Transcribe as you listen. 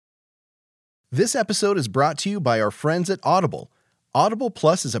This episode is brought to you by our friends at Audible. Audible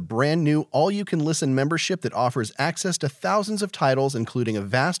Plus is a brand new all-you-can-listen membership that offers access to thousands of titles, including a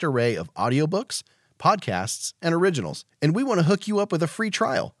vast array of audiobooks, podcasts, and originals. And we want to hook you up with a free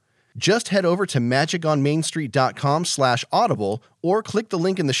trial. Just head over to magiconmainstreet.com/audible or click the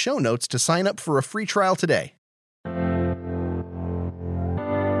link in the show notes to sign up for a free trial today.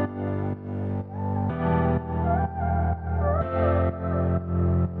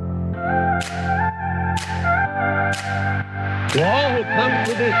 To all who come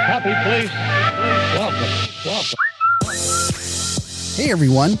to this happy place, welcome. Hey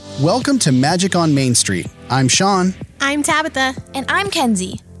everyone, welcome to Magic on Main Street. I'm Sean. I'm Tabitha. And I'm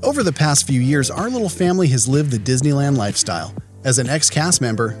Kenzie. Over the past few years, our little family has lived the Disneyland lifestyle. As an ex-cast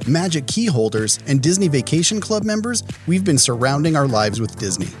member, Magic key holders, and Disney Vacation Club members, we've been surrounding our lives with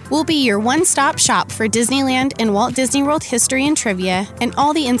Disney. We'll be your one-stop shop for Disneyland and Walt Disney World history and trivia, and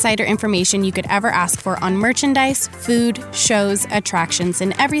all the insider information you could ever ask for on merchandise, food, shows, attractions,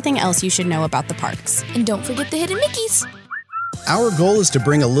 and everything else you should know about the parks. And don't forget the hidden Mickeys. Our goal is to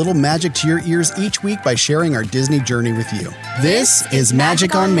bring a little magic to your ears each week by sharing our Disney journey with you. This is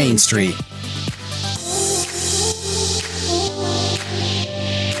Magic on Main Street.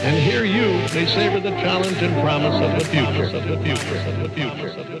 And here you may savor the challenge and promise of the future.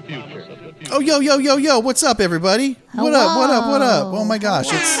 Oh, yo, what's up, everybody? What up? Oh my gosh,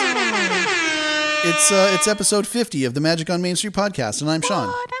 it's episode 50 of the Magic on Main Street podcast, and I'm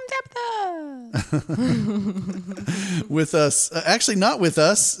Sean. I'm Tabitha. With us, actually not with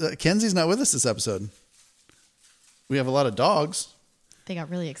us, Kenzie's not with us this episode. We have a lot of dogs. They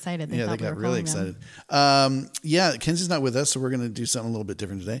got really excited. They got really excited. Kenzie's not with us, so we're going to do something a little bit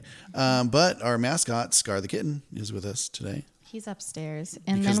different today. But our mascot, Scar the Kitten, is with us today. He's upstairs.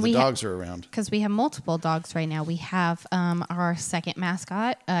 And because then the dogs are around. Because we have multiple dogs right now. We have our second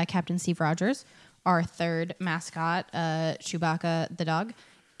mascot, Captain Steve Rogers. Our third mascot, Chewbacca the dog.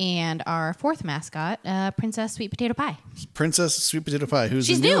 And our fourth mascot, Princess Sweet Potato Pie. Princess Sweet Potato Pie, who's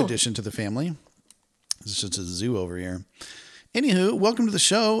She's a new new addition to the family. It's just a zoo over here. Anywho, welcome to the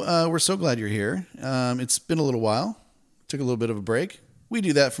show. We're so glad you're here. It's been a little while. Took a little bit of a break. We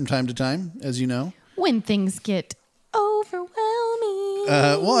do that from time to time, as you know. When things get overwhelming.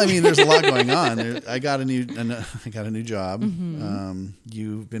 There's a lot going on. I got a new job. Mm-hmm.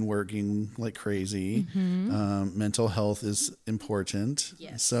 You've been working like crazy. Mm-hmm. Mental health is important.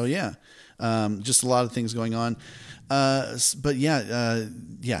 Yes. So yeah, just a lot of things going on.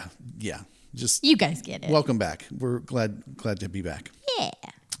 Just you guys get it. Welcome back. We're glad to be back.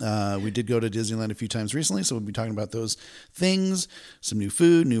 Yeah. We did go to Disneyland a few times recently, so we'll be talking about those things, some new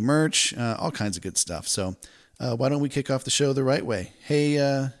food, new merch, all kinds of good stuff. So why don't we kick off the show the right way? Hey,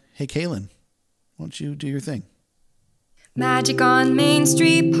 Kaylin, why don't you do your thing? Magic on Main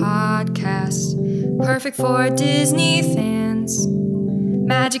Street podcast, perfect for Disney fans.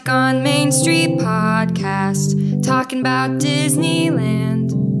 Magic on Main Street podcast, talking about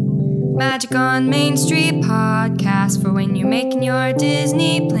Disneyland. Magic on Main Street podcast for when you're making your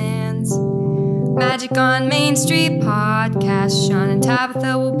Disney plans. Magic on Main Street podcast. Sean and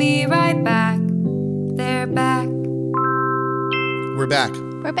Tabitha will be right back. They're back. We're back.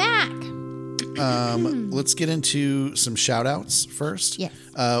 We're back. Let's get into some shout outs first. Yes.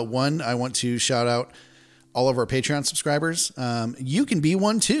 One, I want to shout out all of our Patreon subscribers. You can be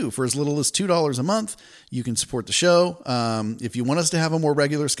one too for as little as $2 a month. You can support the show. If you want us to have a more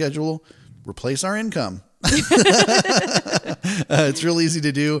regular schedule, replace our income. It's real easy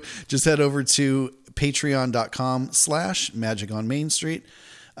to do. Just head over to patreon.com/Magic on Main Street.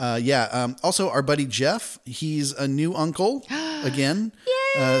 Also our buddy Jeff, he's a new uncle again.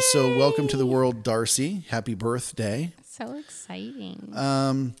 So welcome to the world, Darcy. Happy birthday. So exciting.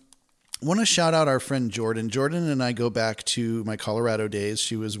 Want to shout out our friend Jordan. Jordan and I go back to my Colorado days.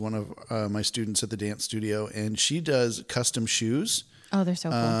 She was one of my students at the dance studio, and she does custom shoes. Oh, they're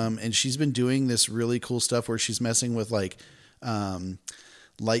so cool. And she's been doing this really cool stuff where she's messing with like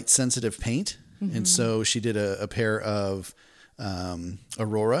light sensitive paint. Mm-hmm. And so she did a pair of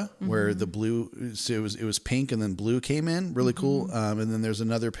Aurora where the blue, so it was pink and then blue came in, really cool. And then there's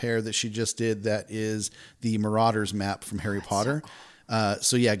another pair that she just did that is the Marauders map from Harry Potter.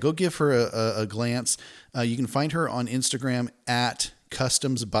 So cool. Go give her a glance. You can find her on Instagram at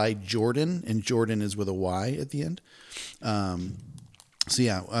Customs by Jordan, and Jordan is with a Y at the end.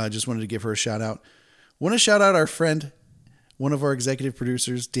 Just wanted to give her a shout out. Want to shout out our friend, one of our executive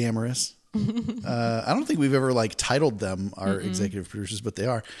producers, Damaris. I don't think we've ever titled them our executive producers, but they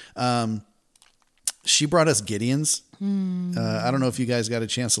are. She brought us Gideon's. I don't know if you guys got a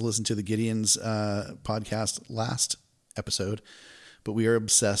chance to listen to the Gideon's podcast last episode, but we are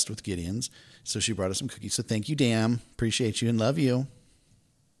obsessed with Gideon's. So she brought us some cookies. So thank you, Dam. Appreciate you and love you.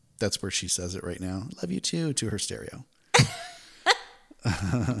 That's where she says it right now. Love you too, to her stereo.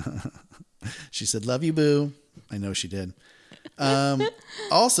 She said, love you, boo. I know she did.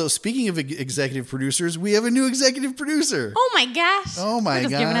 Also, speaking of executive producers, we have a new executive producer. Oh my gosh. Oh my We're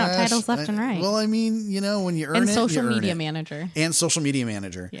just giving out titles left and right. Well, I mean, when you earn and it, social you earn media it. manager. And social media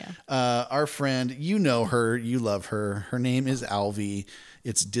manager. Yeah. Our friend, you know her, you love her. Her name is Alvi.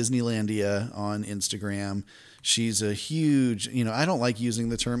 It's Disneylandia on Instagram. She's a huge, I don't like using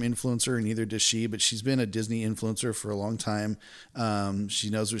the term influencer, and neither does she, but she's been a Disney influencer for a long time. She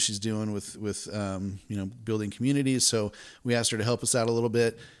knows what she's doing with building communities. So we asked her to help us out a little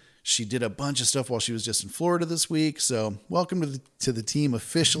bit. She did a bunch of stuff while she was just in Florida this week. So welcome to the team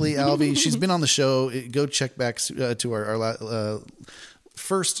officially, Alvi. She's been on the show. Go check back to our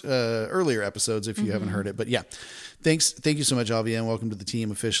first earlier episodes if you haven't heard it. But yeah, thank you so much, Alvi, and welcome to the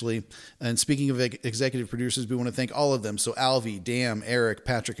team officially. And speaking of executive producers, we want to thank all of them. So Alvi, Dam, Eric,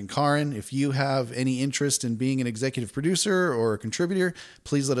 Patrick, and Karin. If you have any interest in being an executive producer or a contributor,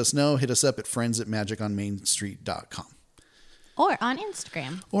 please let us know. Hit us up at friends@magiconmainstreet.com. Or on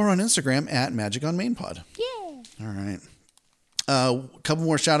Instagram. Or on Instagram at magiconmainpod. Yeah. All right. A couple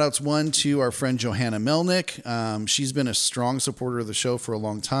more shout outs. One to our friend Johanna Melnick. She's been a strong supporter of the show for a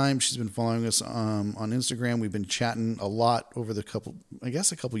long time. She's been following us on Instagram. We've been chatting a lot over a couple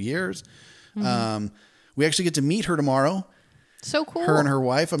years. Mm-hmm. We actually get to meet her tomorrow. So cool. Her and her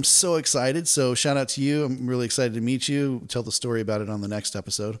wife. I'm so excited. So shout out to you. I'm really excited to meet you. Tell the story about it on the next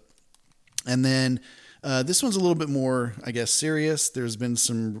episode. And then this one's a little bit more, I guess, serious. There's been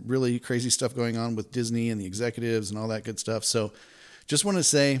some really crazy stuff going on with Disney and the executives and all that good stuff. So just want to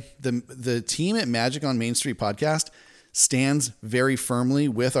say the team at Magic on Main Street podcast stands very firmly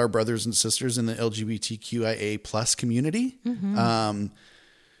with our brothers and sisters in the LGBTQIA plus community. Mm-hmm.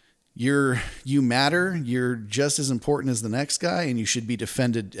 You matter. You're just as important as the next guy, and you should be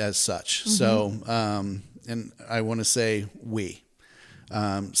defended as such. Mm-hmm. So, and I want to say we.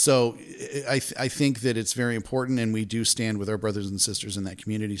 So I think that it's very important, and we do stand with our brothers and sisters in that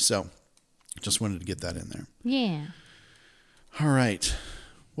community. So just wanted to get that in there. Yeah. All right.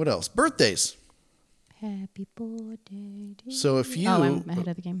 What else? Birthdays. Happy birthday. So if you... Oh, I'm ahead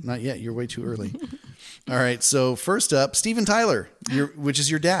of the game. Not yet. You're way too early. All right. So first up, Steven Tyler, which is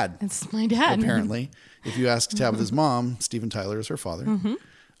your dad. It's my dad. Apparently. If you ask Tabitha's mom, Steven Tyler is her father.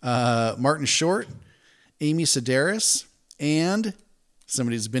 Mm-hmm. Martin Short, Amy Sedaris, and...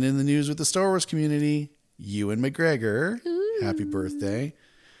 somebody who's been in the news with the Star Wars community, Ewan McGregor. Ooh. Happy birthday.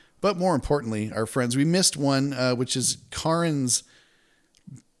 But more importantly, our friends, we missed one, which is Karin's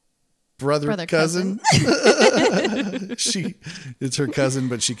brother cousin. It's her cousin,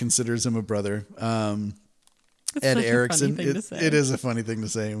 but she considers him a brother. Ed Erickson. It is a funny thing to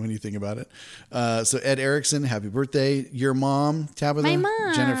say when you think about it. So Ed Erickson, happy birthday. Your mom, Tabitha. My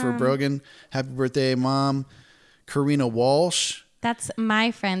mom. Jennifer Brogan, happy birthday, Mom. Karina Walsh. That's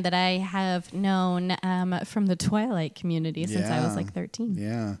my friend that I have known from the Twilight community since I was like 13.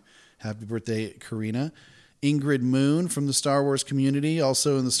 Yeah. Happy birthday, Karina. Ingrid Moon from the Star Wars community.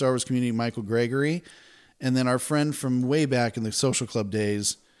 Also in the Star Wars community, Michael Gregory. And then our friend from way back in the Social Club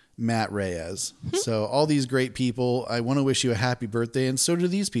days, Matt Reyes. So all these great people. I want to wish you a happy birthday, and so do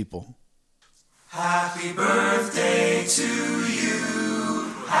these people. Happy birthday to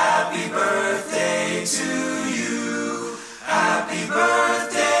you. Happy birthday to you. Happy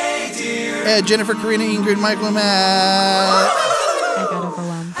birthday, dear. Ed, Jennifer, Karina, Ingrid, Michael, and Matt. I got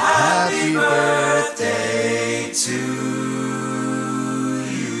overwhelmed. Happy birthday to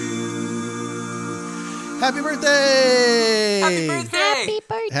you. Happy birthday! Happy birthday! Happy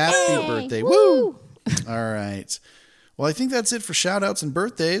birthday! Happy birthday. Woo! All right. Well, I think that's it for shout outs and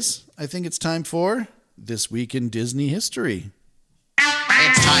birthdays. I think it's time for This Week in Disney History.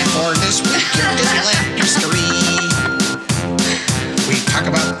 It's time for This Week in Disneyland History. We talk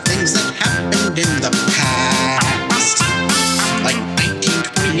about things that happened in the past. Like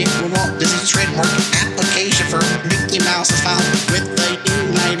 1928 when Walt Disney's trademark application for Mickey Mouse was filed with the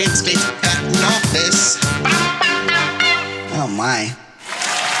United States Patent Office. Oh my.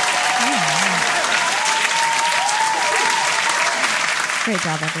 Great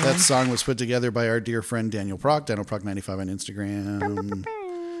job, everyone. That song was put together by our dear friend Daniel Proc, DanielProc95 on Instagram.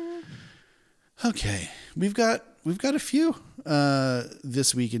 Okay, we've got a few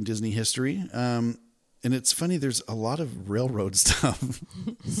this week in Disney history, and it's funny. There's a lot of railroad stuff.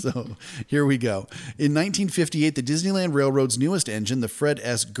 So here we go. In 1958, the Disneyland Railroad's newest engine, the Fred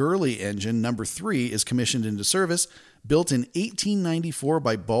S. Gurley engine, number 3, is commissioned into service. Built in 1894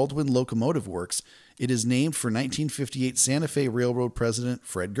 by Baldwin Locomotive Works, It is named for 1958 Santa Fe Railroad President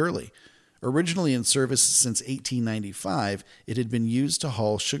Fred Gurley. Originally in service since 1895, it had been used to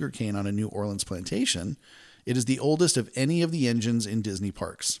haul sugarcane on a New Orleans plantation. It is the oldest of any of the engines in Disney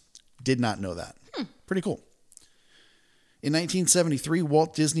parks. Did not know that. Pretty cool. In 1973,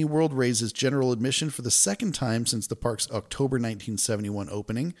 Walt Disney World raises general admission for the second time since the park's October 1971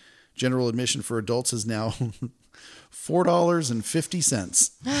 opening. General admission for adults is now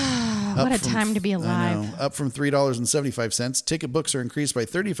 $4.50. What a time to be alive. I know, up from $3.75. Ticket books are increased by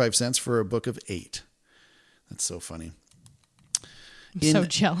 35 cents for a book of 8. That's so funny. I'm so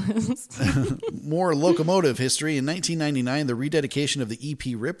jealous. More locomotive history. In 1999, the rededication of the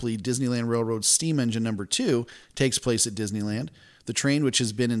E.P. Ripley Disneyland Railroad Steam Engine No. 2 takes place at Disneyland. The train, which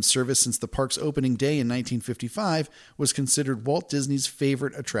has been in service since the park's opening day in 1955, was considered Walt Disney's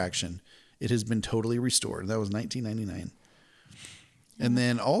favorite attraction. It has been totally restored. That was 1999. And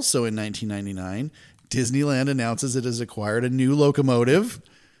then also in 1999, Disneyland announces it has acquired a new locomotive,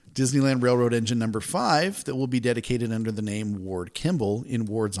 Disneyland Railroad Engine No. 5, that will be dedicated under the name Ward Kimball in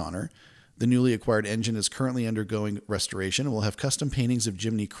Ward's honor. The newly acquired engine is currently undergoing restoration and will have custom paintings of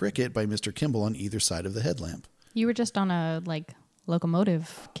Jiminy Cricket by Mr. Kimball on either side of the headlamp. You were just on a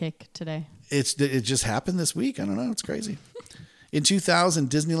locomotive kick today. It just happened this week. I don't know. It's crazy. In 2000,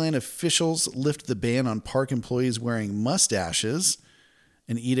 Disneyland officials lift the ban on park employees wearing mustaches,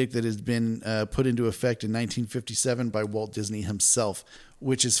 an edict that has been put into effect in 1957 by Walt Disney himself,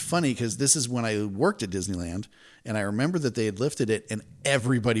 which is funny because this is when I worked at Disneyland, and I remember that they had lifted it, and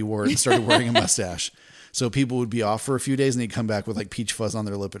everybody wore it and started wearing a mustache. So people would be off for a few days, and they'd come back with like peach fuzz on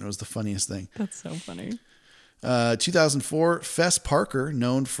their lip, and it was the funniest thing. That's so funny. 2004, Fess Parker,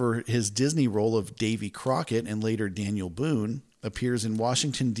 known for his Disney role of Davy Crockett and later Daniel Boone, appears in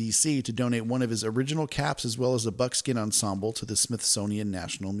Washington, D.C. to donate one of his original caps as well as a buckskin ensemble to the Smithsonian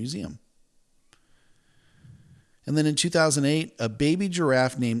National Museum. And then in 2008, a baby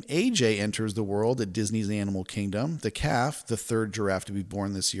giraffe named AJ enters the world at Disney's Animal Kingdom. The calf, the third giraffe to be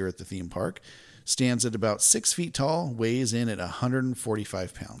born this year at the theme park, stands at about 6 feet tall, weighs in at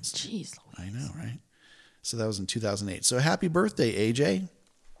 145 pounds. Jeez Louise. I know, right? So that was in 2008. So happy birthday, AJ.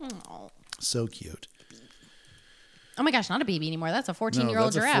 Oh. So cute. Oh my gosh, not a baby anymore. That's a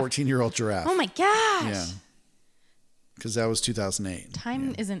 14-year-old giraffe. That's a 14-year-old giraffe. Oh my gosh. Yeah. Because that was 2008.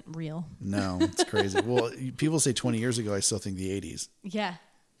 Time isn't real. No, it's crazy. Well, people say 20 years ago. I still think the 80s. Yeah.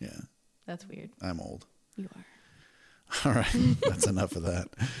 Yeah. That's weird. I'm old. You are. All right. That's enough of that.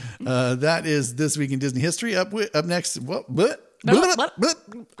 That is This Week in Disney History. Up next. Up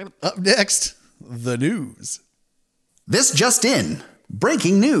next, the news. This just in.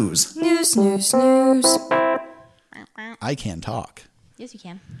 Breaking news. News. I can talk. Yes, you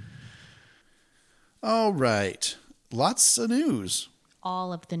can. All right. Lots of news.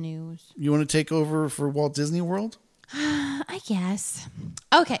 All of the news. You want to take over for Walt Disney World? I guess.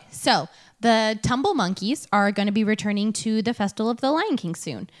 Okay, so the Tumble Monkeys are going to be returning to the Festival of the Lion King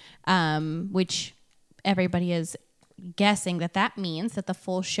soon, which everybody is guessing that means that the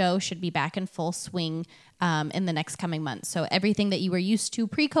full show should be back in full swing in the next coming months. So everything that you were used to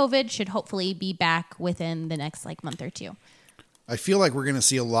pre-COVID should hopefully be back within the next month or two. I feel like we're going to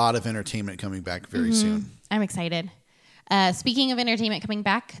see a lot of entertainment coming back very soon. I'm excited. Speaking of entertainment coming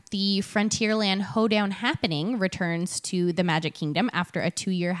back, the Frontierland Hoedown Happening returns to the Magic Kingdom after a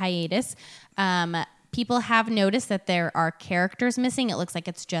 2-year hiatus. People have noticed that there are characters missing. It looks like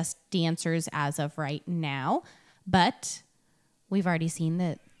it's just dancers as of right now. But we've already seen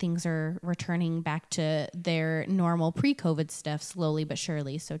that things are returning back to their normal pre-COVID stuff slowly but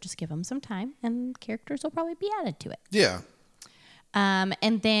surely. So just give them some time and characters will probably be added to it. Yeah.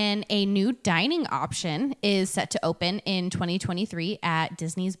 And then a new dining option is set to open in 2023 at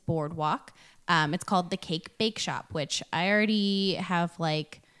Disney's Boardwalk. It's called the Cake Bake Shop, which I already have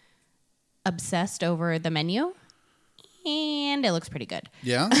obsessed over the menu. And it looks pretty good.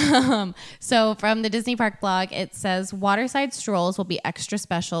 Yeah. So from the Disney Park blog, it says Waterside strolls will be extra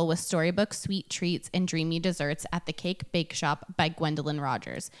special with storybook sweet treats and dreamy desserts at the Cake Bake Shop by Gwendolyn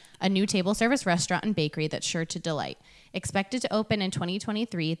Rogers, a new table service restaurant and bakery that's sure to delight. Expected to open in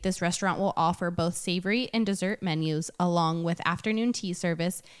 2023, this restaurant will offer both savory and dessert menus along with afternoon tea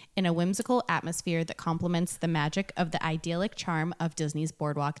service in a whimsical atmosphere that complements the magic of the idyllic charm of Disney's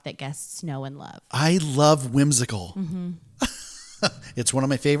Boardwalk that guests know and love. I love whimsical. Mm-hmm. It's one of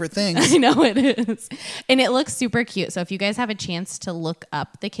my favorite things. I know it is. And it looks super cute. So if you guys have a chance to look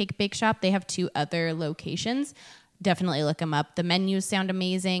up the Cake Bake Shop, they have 2 other locations. Definitely look them up. The menus sound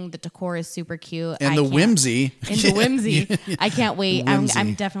amazing. The decor is super cute. And the whimsy. And the whimsy. I can't wait. Whimsy.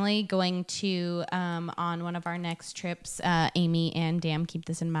 I'm definitely going to, on one of our next trips, Amy and Dan, keep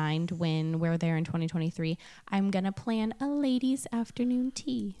this in mind when we're there in 2023. I'm going to plan a ladies' afternoon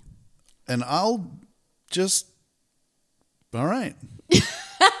tea. And I'll just... All right.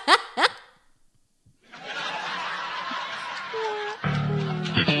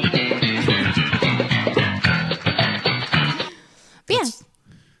 Yeah.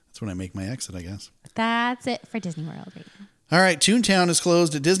 That's when I make my exit, I guess. That's it for Disney World right now. All right, Toontown is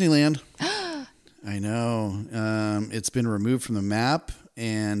closed at Disneyland. I know. It's been removed from the map,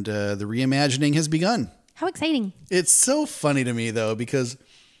 and the reimagining has begun. How exciting. It's so funny to me, though, because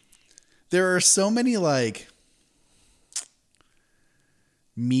there are so many, like,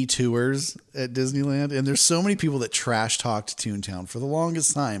 Me Tooers at Disneyland, and there's so many people that trash talked Toontown for the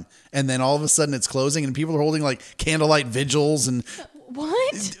longest time, and then all of a sudden it's closing, and people are holding, like, candlelight vigils and...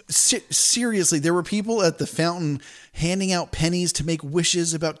 What? Seriously, there were people at the fountain handing out pennies to make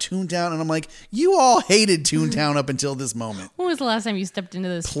wishes about Toontown, and I'm like, you all hated Toontown up until this moment. When was the last time you stepped into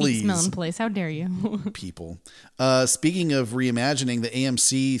this smelling place? How dare you? People. Speaking of reimagining, the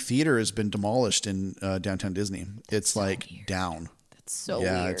AMC theater has been demolished in downtown Disney. It's like weird. Down. That's so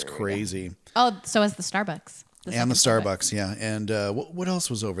yeah, weird. It's crazy. Oh, so is the Starbucks. And the Starbucks, yeah. And what else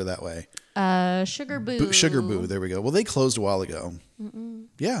was over that way? Sugar Boo. Sugar Boo, there we go. Well, they closed a while ago. Mm-mm.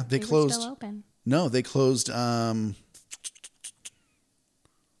 Yeah, they closed. Were still open. No, they closed a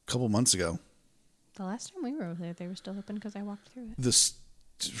couple months ago. The last time we were over there, they were still open because I walked through it.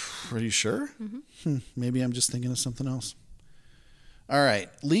 Are you sure? Mm-hmm. Maybe I'm just thinking of something else. All right.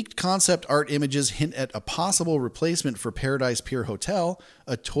 Leaked concept art images hint at a possible replacement for Paradise Pier Hotel,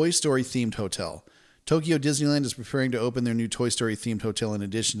 a Toy Story themed hotel. Tokyo Disneyland is preparing to open their new Toy Story themed hotel in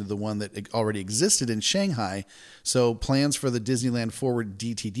addition to the one that already existed in Shanghai. So plans for the Disneyland Forward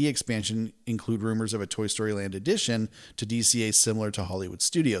DTD expansion include rumors of a Toy Story Land addition to DCA similar to Hollywood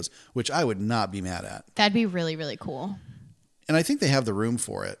Studios, which I would not be mad at. That'd be really, really cool. And I think they have the room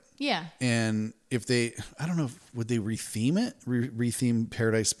for it. Yeah. And if they, I don't know, would they retheme it? Retheme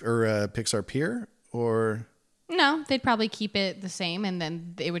Paradise or Pixar Pier? Or... No, they'd probably keep it the same, and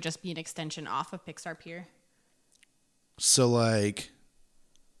then it would just be an extension off of Pixar Pier. So, like,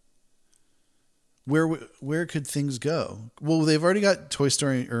 where could things go? Well, they've already got Toy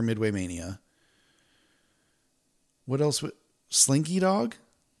Story or Midway Mania. What else? Slinky Dog?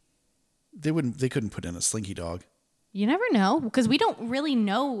 They couldn't put in a Slinky Dog. You never know, because we don't really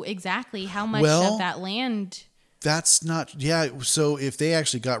know exactly how much of that land. That's not, yeah. So if they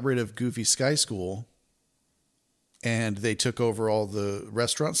actually got rid of Goofy Sky School and they took over all the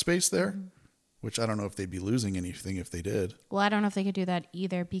restaurant space there, which I don't know if they'd be losing anything if they did. Well, I don't know if they could do that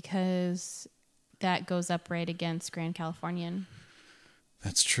either because that goes up right against Grand Californian.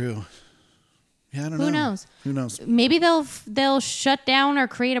 That's true. Yeah, I don't know. Who knows? Who knows? Maybe they'll shut down or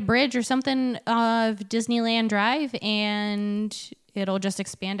create a bridge or something of Disneyland Drive, and it'll just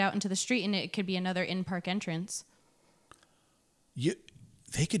expand out into the street, and it could be another in-park entrance.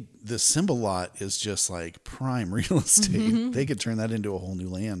 The Simba lot is just like prime real estate. Mm-hmm. They could turn that into a whole new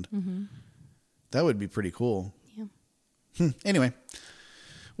land. Mm-hmm. That would be pretty cool. Yeah. Anyway,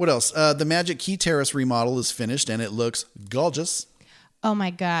 what else? The Magic Key Terrace remodel is finished, and it looks gorgeous. Oh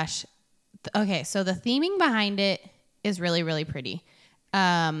my gosh. Okay, so the theming behind it is really, really pretty.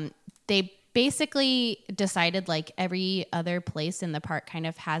 They basically decided like every other place in the park kind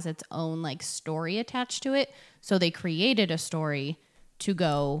of has its own like story attached to it. So they created a story to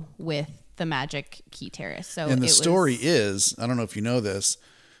go with the Magic Key Terrace. So and the story is, I don't know if you know this,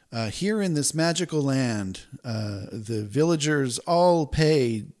 here in this magical land, the villagers all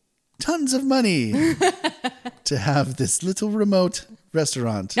pay tons of money to have this little remote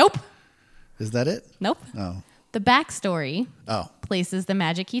restaurant. Nope. Is that it? Nope. Oh. The backstory places the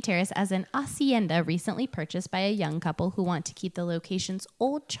Magic Key Terrace as an hacienda recently purchased by a young couple who want to keep the location's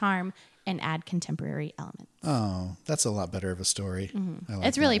old charm and add contemporary elements. Oh, that's a lot better of a story. Mm-hmm. Like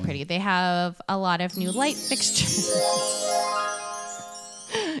it's really pretty. They have a lot of new light fixtures.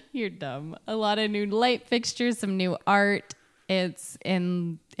 You're dumb. A lot of new light fixtures, some new art. It's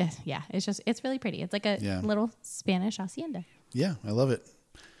really pretty. It's like a little Spanish hacienda. Yeah, I love it.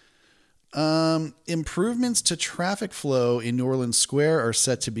 Improvements to traffic flow in New Orleans Square are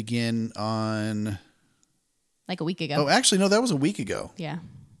set to begin on... like a week ago. Oh, actually, no, that was a week ago. Yeah.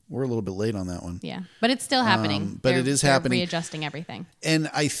 We're a little bit late on that one. Yeah, but it's still happening. But it is happening. They're readjusting everything. And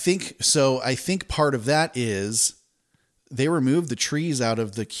I think part of that is they removed the trees out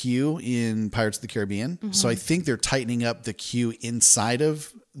of the queue in Pirates of the Caribbean. Mm-hmm. So I think they're tightening up the queue inside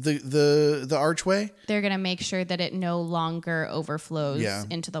of the archway. They're gonna make sure that it no longer overflows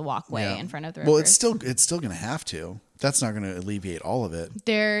into the walkway in front of the river. Well, it's still gonna have to. That's not gonna alleviate all of it.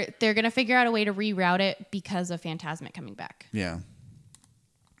 They're gonna figure out a way to reroute it because of Phantasmic coming back. Yeah.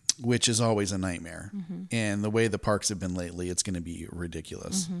 Which is always a nightmare. Mm-hmm. And the way the parks have been lately, it's going to be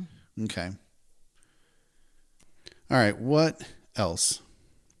ridiculous. Mm-hmm. Okay. All right. What else?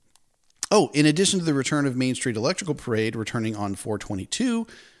 Oh, in addition to the return of Main Street Electrical Parade returning on 4/22,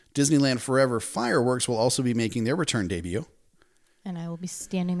 Disneyland Forever fireworks will also be making their return debut. And I will be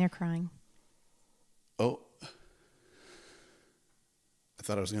standing there crying. Oh. I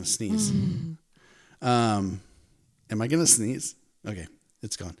thought I was going to sneeze. Am I going to sneeze? Okay.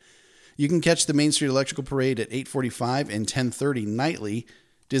 It's gone. You can catch the Main Street Electrical Parade at 8:45 and 10:30 nightly.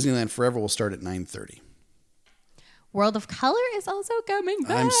 Disneyland Forever will start at 9:30. World of Color is also coming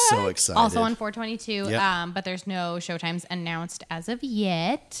back. I'm so excited. Also on 4/22, Yep. but there's no showtimes announced as of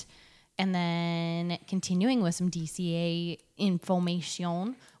yet. And then continuing with some DCA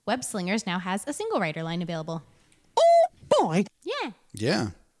information, Web Slingers now has a single rider line available. Oh, boy. Yeah.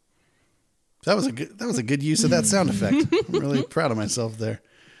 Yeah. That was a good use of that sound effect. I'm really proud of myself there.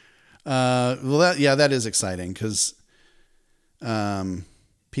 That is exciting because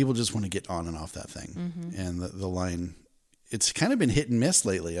people just want to get on and off that thing. Mm-hmm. And the line, it's kind of been hit and miss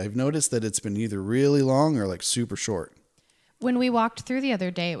lately. I've noticed that it's been either really long or like super short. When we walked through the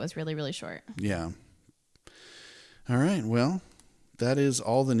other day, it was really, really short. Yeah. All right. Well, that is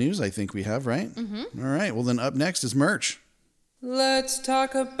all the news I think we have, right? Mm-hmm. All right. Well, then up next is merch. Let's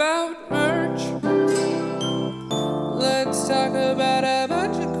talk about merch. Let's talk about a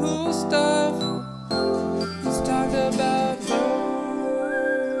bunch of cool stuff. Let's talk about merch.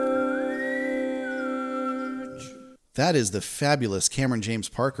 That is the fabulous Cameron James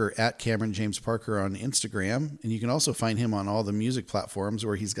Parker at Cameron James Parker on Instagram. And you can also find him on all the music platforms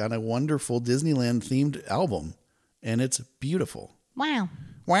where he's got a wonderful Disneyland themed album. And it's beautiful. Wow.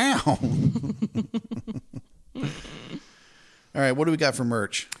 Wow. All right, what do we got for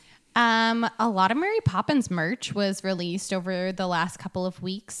merch? A lot of Mary Poppins merch was released over the last couple of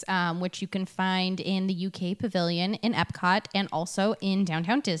weeks, which you can find in the UK Pavilion in Epcot and also in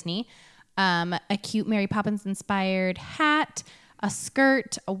Downtown Disney. A cute Mary Poppins inspired hat, a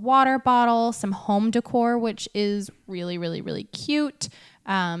skirt, a water bottle, some home decor, which is really, really, really cute.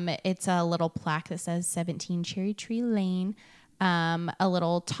 It's a little plaque that says 17 Cherry Tree Lane, a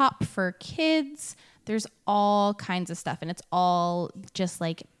little top for kids. There's all kinds of stuff, and it's all just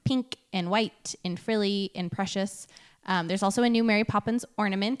like pink and white and frilly and precious. There's also a new Mary Poppins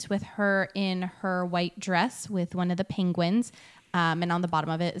ornament with her in her white dress with one of the penguins. And on the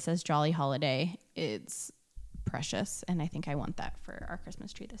bottom of it, it says Jolly Holiday. It's precious, and I think I want that for our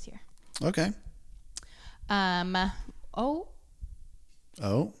Christmas tree this year. Okay. Oh.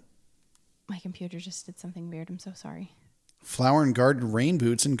 My computer just did something weird. I'm so sorry. Flower and Garden rain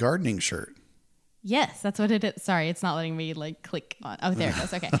boots and gardening shirt. Yes, that's what it is. Sorry, it's not letting me like click on. Oh, there it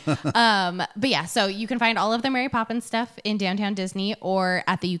goes. Okay. But yeah, so you can find all of the Mary Poppins stuff in Downtown Disney or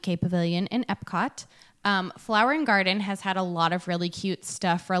at the UK Pavilion in Epcot. Flower and Garden has had a lot of really cute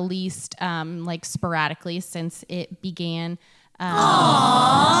stuff released like sporadically since it began.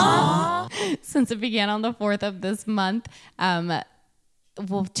 Since it began on the 4th of this month.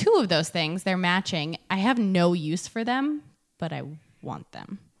 Well, two of those things, they're matching. I have no use for them, but I want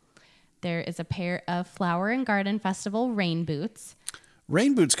them. There is a pair of Flower and Garden Festival rain boots.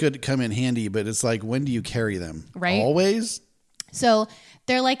 Rain boots could come in handy, but it's like, when do you carry them? Right. Always? So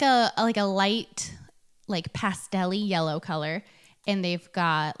they're like a light, like pastel-y yellow color, and they've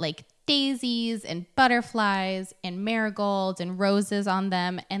got like daisies and butterflies and marigolds and roses on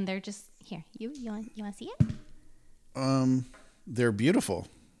them, and they're just here. You want to see it? They're beautiful.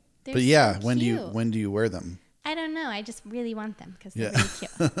 They're but yeah, so when cute. do you wear them? I don't know. I just really want them because they're really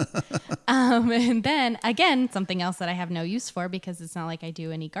cute. And then, again, something else that I have no use for because it's not like I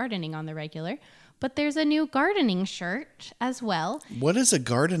do any gardening on the regular, but there's a new gardening shirt as well. What is a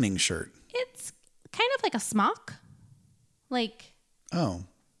gardening shirt? It's kind of like a smock. Like. Oh.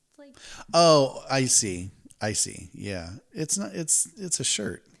 Like, oh, I see. Yeah. It's not, it's a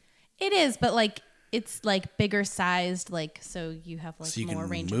shirt. It is, but like, it's like bigger sized, like, so you have like so you more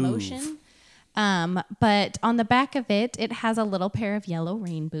range move. of motion. But on the back of it, it has a little pair of yellow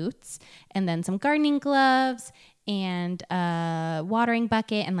rain boots and then some gardening gloves and a watering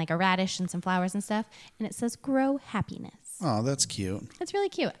bucket and like a radish and some flowers and stuff. And it says grow happiness. Oh, that's cute. It's really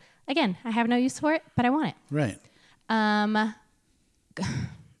cute. Again, I have no use for it, but I want it. Right. I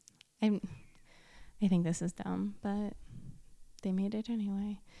think this is dumb, but they made it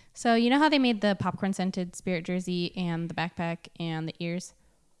anyway. So you know how they made the popcorn scented spirit jersey and the backpack and the ears?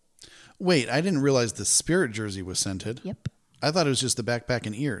 Wait, I didn't realize the Spirit jersey was scented. Yep. I thought it was just the backpack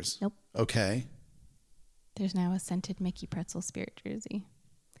and ears. Nope. Okay. There's now a scented Mickey pretzel Spirit jersey.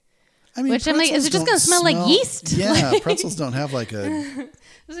 I mean, Which I'm like, is it just going to smell like yeast? Yeah, pretzels don't have like a... Is it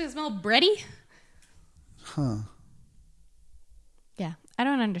going to smell bready? Huh. Yeah, I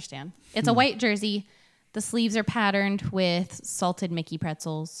don't understand. It's a white jersey. The sleeves are patterned with salted Mickey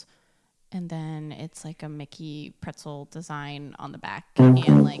pretzels. And then it's like a Mickey pretzel design on the back.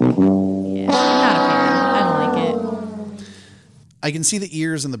 And like, yeah, I'm not a fan. I don't like it. I can see the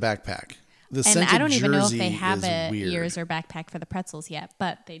ears in the backpack. The And scented I don't even know if they jersey have is a weird. ears or backpack for the pretzels yet,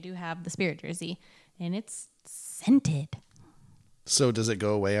 but they do have the Spirit jersey, and it's scented. So does it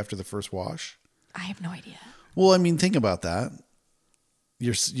go away after the first wash? I have no idea. Well, I mean, think about that.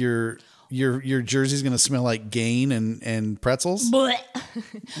 Your jersey's going to smell like Gain and pretzels. But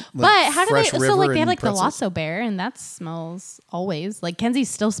how do they? Fresh So like River they have and like pretzels? the Lasso Bear, and that smells always like Kenzie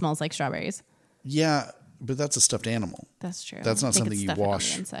still smells like strawberries. Yeah, but that's a stuffed animal. That's true. That's not They could something you stuff it on the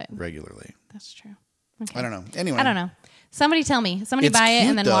wash inside. regularly. That's true. Okay. I don't know. Anyway, I don't know. Somebody tell me. Somebody It's buy it cute,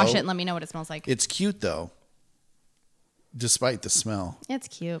 and then wash though. it and let me know what it smells like. It's cute though, despite the smell. It's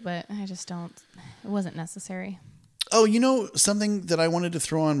cute, but I just don't. It wasn't necessary. Oh, you know something that I wanted to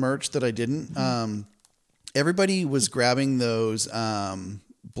throw on merch that I didn't. Everybody was grabbing those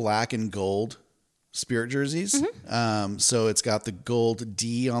black and gold Spirit jerseys. So it's got the gold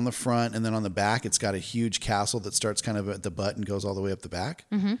D on the front, and then on the back, it's got a huge castle that starts kind of at the butt and goes all the way up the back.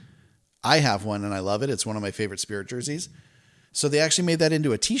 I have one and I love it. It's one of my favorite Spirit jerseys. So they actually made that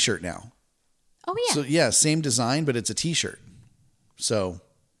into a T-shirt now. Oh yeah. So yeah, same design, but it's a T-shirt. So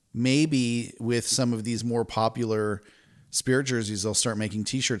maybe with some of these more popular Spirit jerseys, they'll start making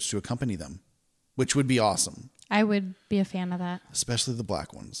T-shirts to accompany them, which would be awesome, I would be a fan of that. especially the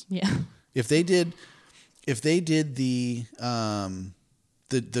black ones. Yeah. If they did the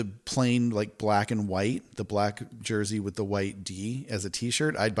plain like black and white, the black jersey with the white D as a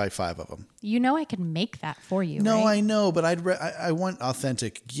T-shirt, I'd buy 5 of them. You know I could make that for you, No, right? I know, but I want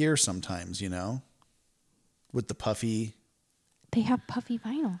authentic gear sometimes, you know, with the puffy. They have puffy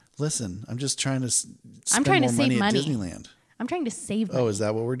vinyl. Listen, I'm just trying to spend I'm trying to more save money at money. Disneyland. I'm trying to save money. Oh, is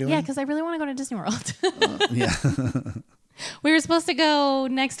that what we're doing? Yeah, because I really want to go to Disney World. Yeah. We were supposed to go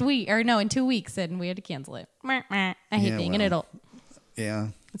next week, or no, in 2 weeks, and we had to cancel it. I hate Yeah, being an well. adult. Yeah.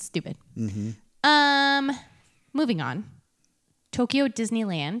 It's stupid. Moving on. Tokyo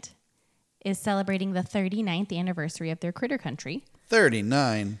Disneyland is celebrating the 39th anniversary of their Critter Country.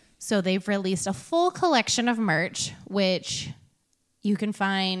 39. So they've released a full collection of merch, which you can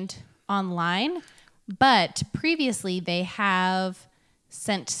find online. But previously, they have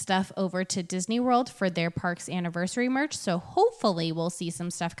sent stuff over to Disney World for their park's anniversary merch. So hopefully, we'll see some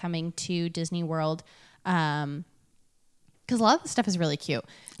stuff coming to Disney World. Because a lot of the stuff is really cute.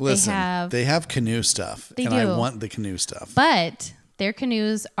 Listen, they have canoe stuff, They and I do. want the canoe stuff. But their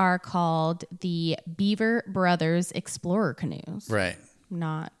canoes are called the Beaver Brothers Explorer canoes. Right.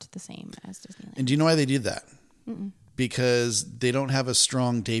 Not the same as Disneyland. And do you know why they did that? Because they don't have a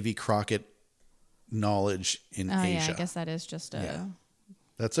strong Davy Crockett knowledge in Oh, Asia. yeah, I guess that is just a... Yeah.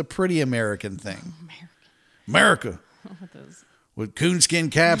 That's a pretty American thing. America. Those- With coonskin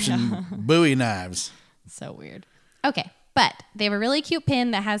caps and Bowie knives. So weird. Okay, but they have a really cute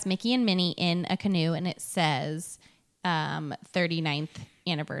pin that has Mickey and Minnie in a canoe, and it says 39th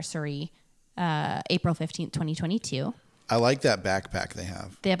anniversary, April 15th, 2022. I like that backpack they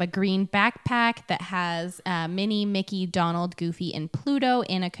have. They have a green backpack that has Minnie, Mickey, Donald, Goofy, and Pluto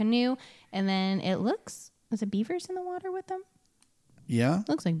in a canoe. And then it looks, is it beavers in the water with them? Yeah.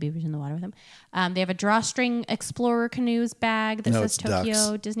 Looks like beavers in the water with them. They have a drawstring Explorer Canoes bag that No, says it's Tokyo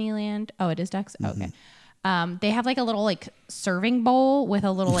ducks. Disneyland. Oh, it is ducks? Okay. They have like a little like serving bowl with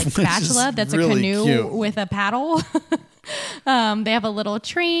a little like Which spatula is that's really a canoe cute. with a paddle. They have a little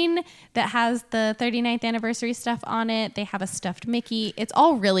train that has the 39th anniversary stuff on it. They have a stuffed Mickey. It's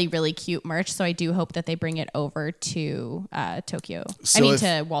all really, really cute merch. So I do hope that they bring it over to Tokyo. So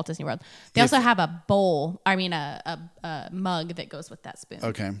To Walt Disney World. They also have a bowl. I mean, a mug that goes with that spoon.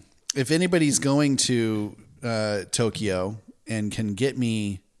 Okay. If anybody's going to Tokyo and can get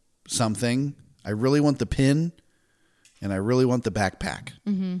me something, I really want the pin and I really want the backpack.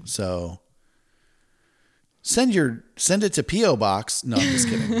 So send it to P.O. Box. No, I'm just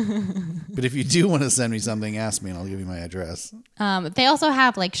kidding. But if you do want to send me something, ask me and I'll give you my address. They also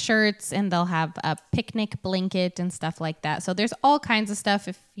have like shirts and they'll have a picnic blanket and stuff like that. So there's all kinds of stuff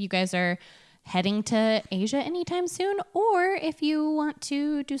if you guys are heading to Asia anytime soon, or if you want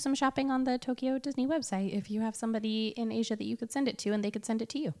to do some shopping on the Tokyo Disney website, if you have somebody in Asia that you could send it to and they could send it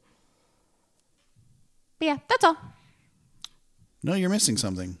to you. But yeah, that's all. No, you're missing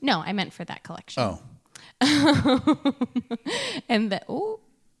something. No, I meant for that collection. Oh. And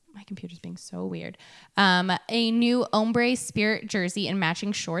my computer's being so weird. A new ombre spirit jersey and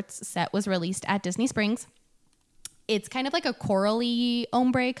matching shorts set was released at Disney Springs. It's kind of like a corally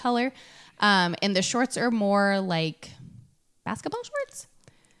ombre color. And the shorts are more like basketball shorts.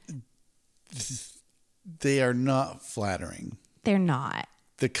 They are not flattering. They're not.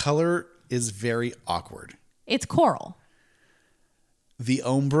 The color is very awkward. It's coral. The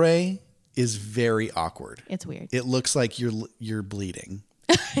ombre is very awkward. It's weird. It looks like you're bleeding.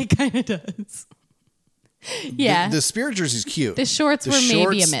 It kind of does. Yeah. The spirit jersey's cute. The shorts were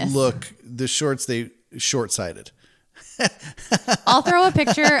maybe a miss. The shorts, they short-sighted. I'll throw a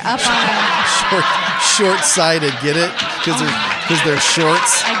picture up on short-sighted. Get it? Because they're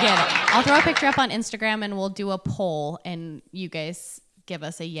shorts. I get it. I'll throw a picture up on Instagram and we'll do a poll and you guys give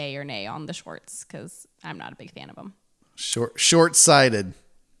us a yay or nay on the shorts because I'm not a big fan of them. Short-sighted.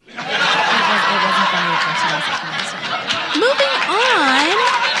 It wasn't funny the first time I said it. Moving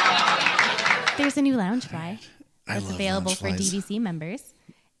on, there's a new Loungefly that's available for DVC members,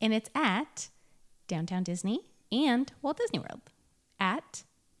 and it's at Downtown Disney and Walt Disney World at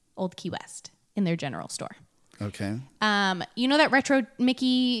Old Key West in their general store. Okay. You know that retro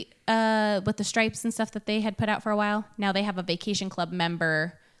Mickey with the stripes and stuff that they had put out for a while? Now they have a Vacation Club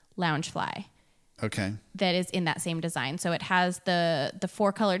member Loungefly. Okay. That is in that same design. So it has the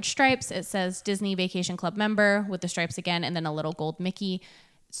 4 colored stripes. It says Disney Vacation Club member with the stripes again, and then a little gold Mickey.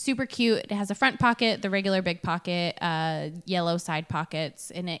 Super cute. It has a front pocket, the regular big pocket, yellow side pockets,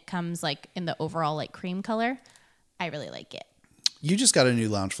 and it comes like in the overall like cream color. I really like it. You just got a new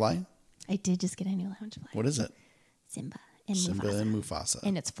Loungefly. I did just get a new Loungefly. What is it? Simba and Mufasa.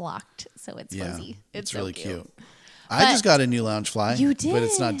 And it's flocked, so it's fuzzy. It's so really cute. But I just got a new Loungefly. You did. But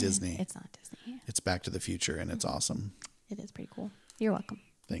it's not Disney. It's not Disney. It's Back to the Future, and it's awesome. It is pretty cool. You're welcome.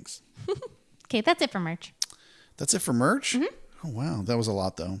 Thanks. Okay, that's it for merch. That's it for merch? Mm-hmm. Oh, wow. That was a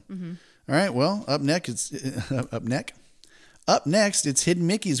lot, though. Mm-hmm. All right. Well, up next, it's Hidden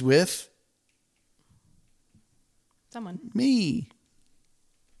Mickeys with someone. Me.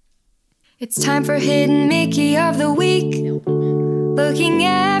 It's time for Hidden Mickey of the Week. Looking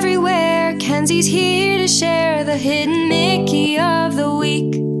everywhere, Kenzie's here to share the Hidden Mickey of the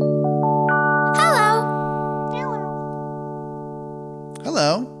Week.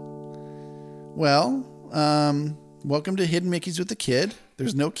 Hello. Well, welcome to Hidden Mickeys with the Kid.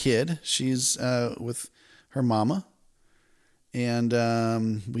 There's no kid. She's with her mama. And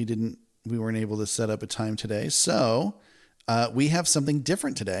we weren't able to set up a time today. So we have something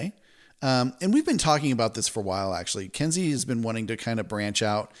different today. And we've been talking about this for a while, actually. Kenzie has been wanting to kind of branch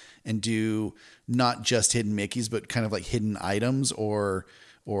out and do not just Hidden Mickeys, but kind of like hidden items or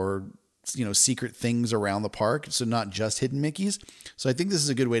secret things around the park. So not just Hidden Mickeys. So I think this is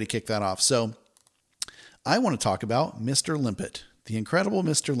a good way to kick that off. So I want to talk about Mr. Limpet, the incredible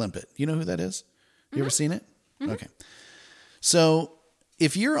Mr. Limpet. You know who that is? You ever seen it? Mm-hmm. Okay. So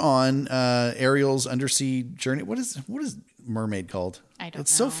if you're on Ariel's Undersea Journey, what is Mermaid called? I don't know.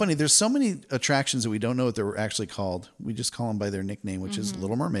 It's so funny. There's so many attractions that we don't know what they're actually called. We just call them by their nickname, which is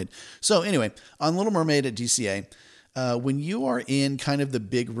Little Mermaid. So anyway, on Little Mermaid at DCA, when you are in kind of the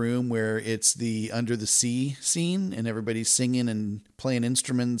big room where it's the under the sea scene and everybody's singing and playing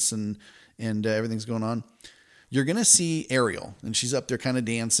instruments and everything's going on, you're going to see Ariel, and she's up there kind of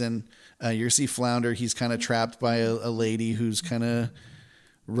dancing. You're going to see Flounder. He's kind of trapped by a lady who's kind of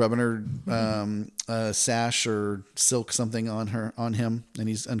rubbing her sash or silk something on him, and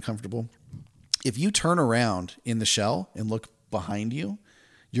he's uncomfortable. If you turn around in the shell and look behind you,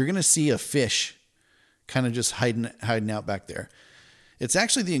 you're going to see a fish kind of just hiding out back there. It's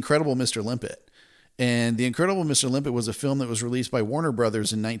actually The Incredible Mr. Limpet. And The Incredible Mr. Limpet was a film that was released by Warner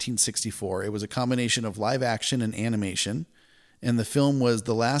Brothers in 1964. It was a combination of live action and animation. And the film was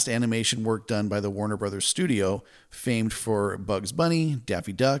the last animation work done by the Warner Brothers studio, famed for Bugs Bunny,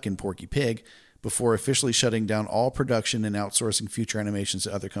 Daffy Duck, and Porky Pig, before officially shutting down all production and outsourcing future animations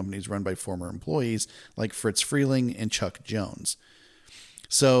to other companies run by former employees like Fritz Freeling and Chuck Jones.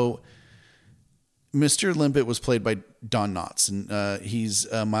 So Mr. Limpet was played by Don Knotts, and he's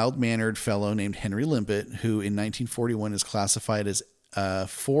a mild-mannered fellow named Henry Limpet, who in 1941 is classified as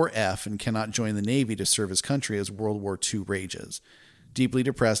 4F and cannot join the Navy to serve his country as World War II rages. Deeply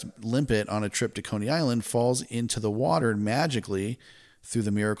depressed, Limpet, on a trip to Coney Island, falls into the water and magically, through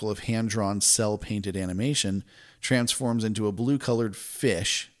the miracle of hand-drawn, cell-painted animation, transforms into a blue-colored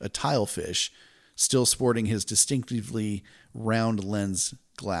fish, a tilefish, still sporting his distinctively round lens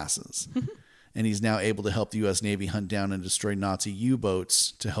glasses. And he's now able to help the U.S. Navy hunt down and destroy Nazi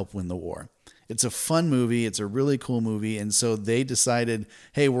U-boats to help win the war. It's a fun movie. It's a really cool movie. And so they decided,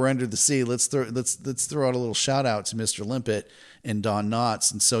 hey, we're under the sea. Let's throw out a little shout out to Mr. Limpet and Don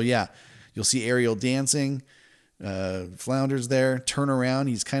Knotts. And so, yeah, you'll see Ariel dancing. Flounder's there. Turn around.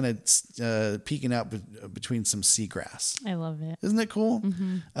 He's kind of peeking out between some seagrass. I love it. Isn't it cool?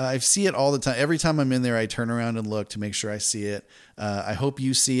 Mm-hmm. I see it all the time. Every time I'm in there, I turn around and look to make sure I see it. I hope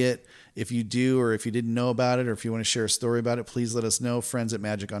you see it. If you do, or if you didn't know about it, or if you want to share a story about it, please let us know.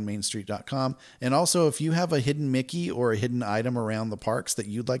 friends@magiconmainstreet.com. And also, if you have a hidden Mickey or a hidden item around the parks that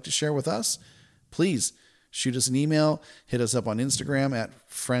you'd like to share with us, please shoot us an email. Hit us up on Instagram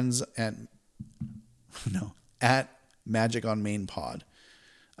at Magic on Main Pod.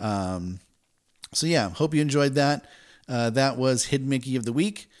 So yeah, hope you enjoyed that. That was Hidden Mickey of the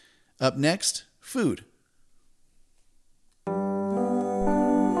Week. Up next, food.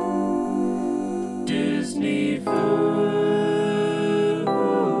 Disney food.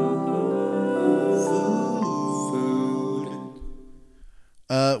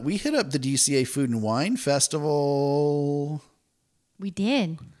 We hit up the DCA Food and Wine Festival. We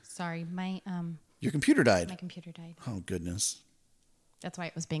did. Sorry, my Your computer died. My computer died. Oh, goodness. That's why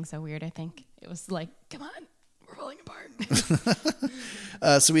it was being so weird, I think. It was like, come on, we're falling apart.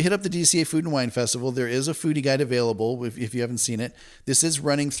 So we hit up the DCA Food and Wine Festival. There is a foodie guide available if you haven't seen it. This is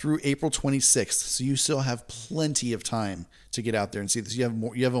running through April 26th, so you still have plenty of time to get out there and see this. You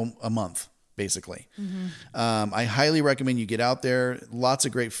have a month, basically. Mm-hmm. I highly recommend you get out there. Lots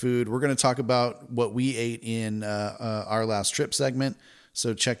of great food. We're going to talk about what we ate in our last trip segment.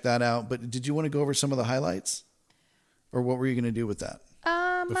 So check that out. But did you want to go over some of the highlights? Or what were you going to do with that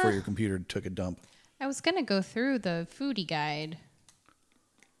before your computer took a dump? I was going to go through the foodie guide.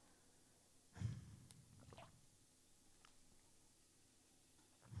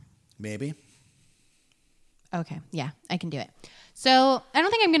 Maybe. Okay, yeah, I can do it. So I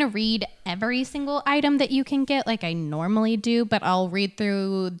don't think I'm going to read every single item that you can get like I normally do, but I'll read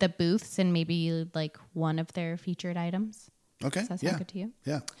through the booths and maybe like one of their featured items. Okay. Does that sound good to you?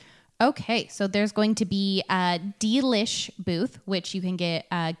 Yeah. Okay, so there's going to be a Delish booth, which you can get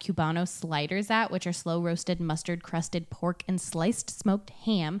Cubano sliders at, which are slow roasted mustard crusted pork and sliced smoked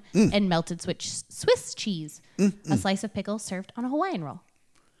ham and melted Swiss cheese. A slice of pickle served on a Hawaiian roll.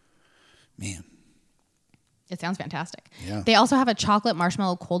 Man. It sounds fantastic. Yeah. They also have a chocolate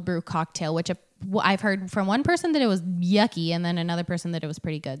marshmallow cold brew cocktail, which I've heard from one person that it was yucky and then another person that it was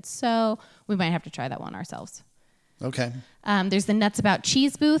pretty good. So we might have to try that one ourselves. Okay. There's the Nuts About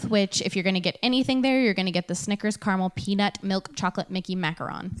Cheese booth, which if you're going to get anything there, you're going to get the Snickers Caramel Peanut Milk Chocolate Mickey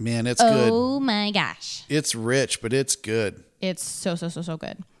Macaron. Man, it's good. Oh my gosh. It's rich, but it's good. It's so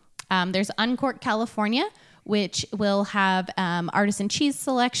good. There's Uncorked California, which will have artisan cheese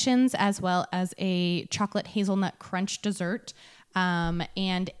selections as well as a chocolate hazelnut crunch dessert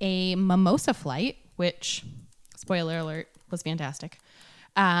and a mimosa flight, which, spoiler alert, was fantastic.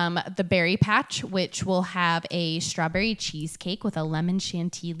 The Berry Patch, which will have a strawberry cheesecake with a lemon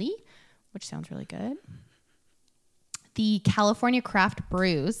chantilly, which sounds really good. The California Craft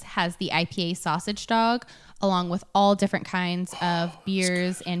Brews has the IPA sausage dog, along with all different kinds of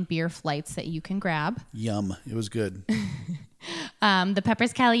beers and beer flights that you can grab. Yum. It was good. The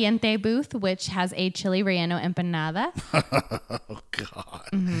Peppers Caliente booth, which has a chili relleno empanada. Oh, God.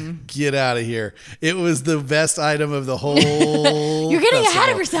 Mm-hmm. Get out of here. It was the best item of the whole You're getting festival. ahead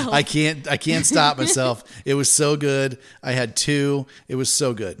of yourself. I can't stop myself. It was so good. I had 2. It was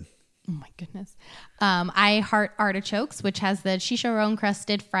so good. Oh, my goodness. I Heart Artichokes, which has the chicharron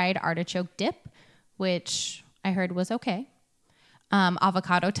crusted fried artichoke dip, which I heard was okay.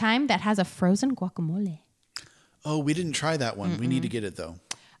 Avocado Time, that has a frozen guacamole. Oh, we didn't try that one. We need to get it, though.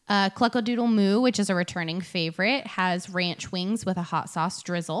 Cluckadoodle Moo, which is a returning favorite, has ranch wings with a hot sauce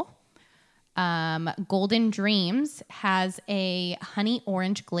drizzle. Golden Dreams has a honey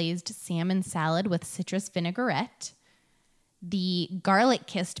orange glazed salmon salad with citrus vinaigrette. The Garlic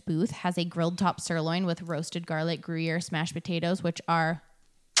Kissed booth has a grilled top sirloin with roasted garlic Gruyere smashed potatoes, which are,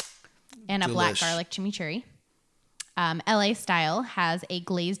 and a black garlic chimichurri. LA Style has a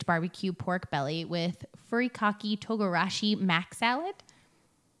glazed barbecue pork belly with furikake togarashi mac salad.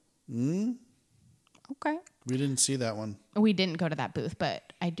 Okay. We didn't see that one. We didn't go to that booth,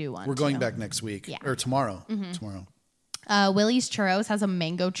 but I do want to. We're going back next week. Yeah. Or tomorrow. Mm-hmm. Tomorrow. Willie's Churros has a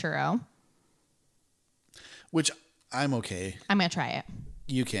mango churro. Which I'm okay. I'm going to try it.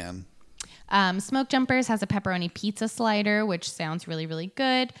 You can. Smoke Jumpers has a pepperoni pizza slider, which sounds really, really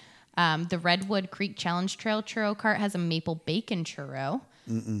good. The Redwood Creek Challenge Trail Churro Cart has a maple bacon churro.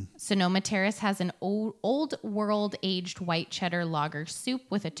 Sonoma Terrace has an old world aged white cheddar lager soup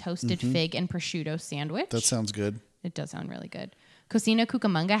with a toasted fig and prosciutto sandwich. That sounds good. It does sound really good. Cocina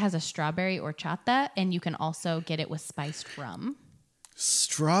Cucamonga has a strawberry horchata, and you can also get it with spiced rum.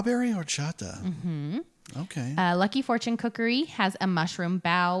 Strawberry horchata. Mm-hmm. Okay. Lucky Fortune Cookery has a mushroom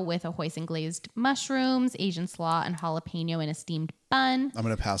bao with a hoisin glazed mushrooms, Asian slaw, and jalapeno in a steamed bun. I'm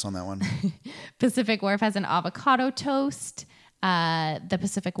going to pass on that one. Pacific Wharf has an avocado toast. The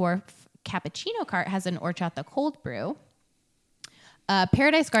Pacific Wharf Cappuccino Cart has an horchata cold brew.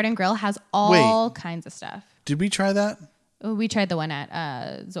 Paradise Garden Grill has all kinds of stuff. Did we try that? We tried the one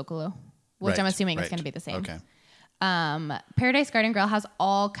at Zocalo, which I'm assuming is going to be the same. Okay. Paradise Garden Grill has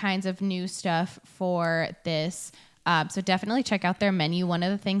all kinds of new stuff for this. So definitely check out their menu. One of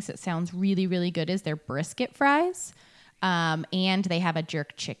the things that sounds really, really good is their brisket fries. And they have a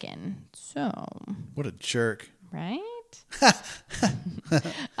jerk chicken. So. What a jerk. Right?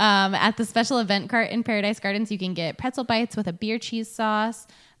 At the special event cart in Paradise Gardens, you can get pretzel bites with a beer cheese sauce.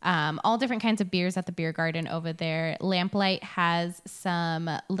 All different kinds of beers at the beer garden over there. Lamplight has some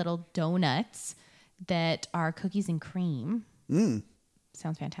little donuts that are cookies and cream.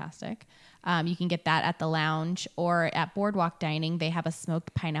 Sounds fantastic. You can get that at the lounge or at Boardwalk Dining. They have a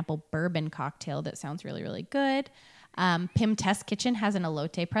smoked pineapple bourbon cocktail that sounds really, really good. Pim Test Kitchen has an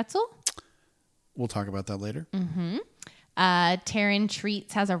elote pretzel. We'll talk about that later. Mm-hmm. Terran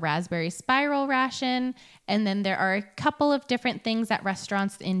Treats has a raspberry spiral ration. And then there are a couple of different things at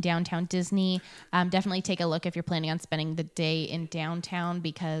restaurants in downtown Disney. Definitely take a look if you're planning on spending the day in downtown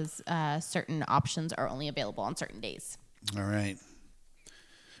because certain options are only available on certain days. All right.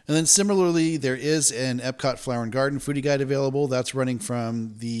 And then similarly, there is an Epcot Flower and Garden foodie guide available. That's running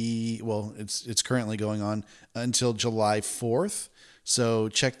from it's currently going on until July 4th. So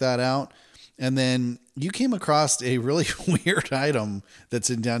check that out. And then you came across a really weird item that's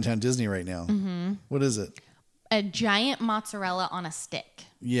in downtown Disney right now. Mm-hmm. What is it? A giant mozzarella on a stick.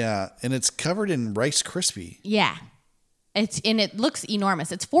 Yeah, and it's covered in Rice Krispie. Yeah. It looks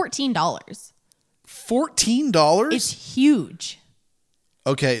enormous. It's $14. $14? It's huge.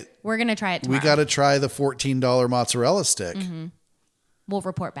 Okay. We're going to try it tomorrow. We got to try the $14 mozzarella stick. Mm-hmm. We'll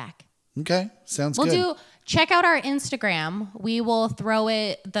report back. Okay. Sounds good. Check out our Instagram. We will throw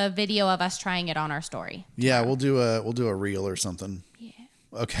the video of us trying it on our story. Yeah, we'll do a reel or something. Yeah.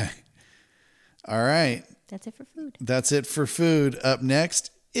 Okay. All right. That's it for food. That's it for food. Up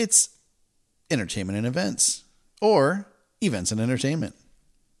next, it's entertainment and events, or events and entertainment.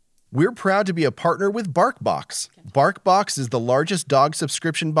 We're proud to be a partner with BarkBox. BarkBox is the largest dog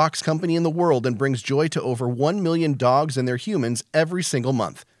subscription box company in the world and brings joy to over 1 million dogs and their humans every single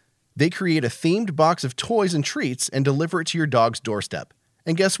month. They create a themed box of toys and treats and deliver it to your dog's doorstep.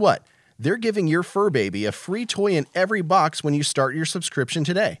 And guess what? They're giving your fur baby a free toy in every box when you start your subscription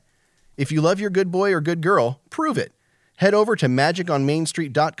today. If you love your good boy or good girl, prove it. Head over to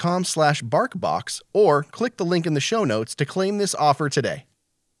magiconmainstreet.com/barkbox or click the link in the show notes to claim this offer today.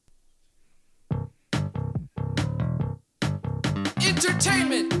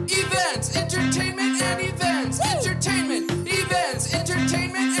 Entertainment, events, entertainment and events, entertainment, events,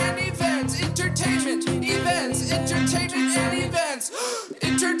 entertainment and events, entertainment, events, entertainment and events,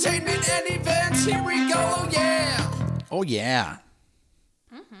 entertainment and events. Here we go, oh yeah. Oh yeah.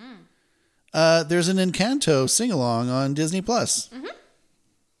 Mm-hmm. There's an Encanto sing-along on Disney Plus,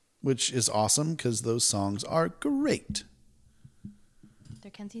 which is awesome because those songs are great.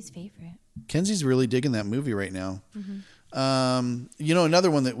 They're Kenzie's favorite. Kenzie's really digging that movie right now. Mm-hmm. Another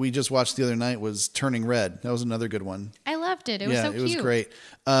one that we just watched the other night was Turning Red. That was another good one. I loved it. It was so cute. It was great.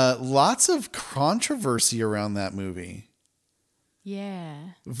 Lots of controversy around that movie. Yeah.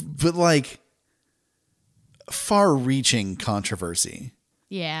 But like far-reaching controversy.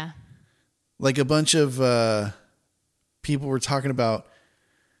 Yeah. Like a bunch of people were talking about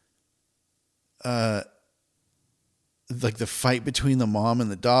like the fight between the mom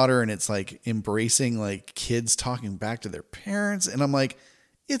and the daughter, and it's like embracing like kids talking back to their parents, and I'm like,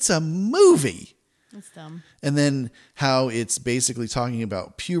 it's a movie. That's dumb. And then how it's basically talking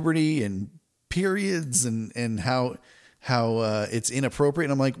about puberty and periods and how it's inappropriate.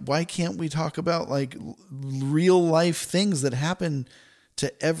 And I'm like, why can't we talk about like real life things that happen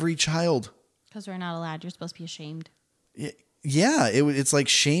to every child? Because we're not allowed. You're supposed to be ashamed. Yeah, it's like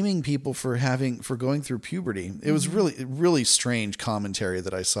shaming people for going through puberty. It was really strange commentary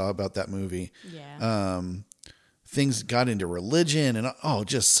that I saw about that movie. Yeah. Things got into religion and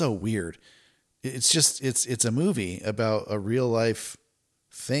just so weird. It's a movie about a real life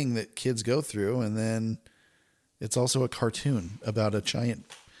thing that kids go through, and then it's also a cartoon about a giant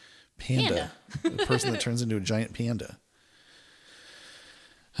panda. A person that turns into a giant panda.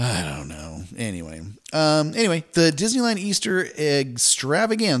 I don't know. Anyway, the Disneyland Easter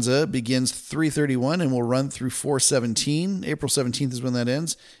Extravaganza begins 3/31 and will run through 4/17. April 17th is when that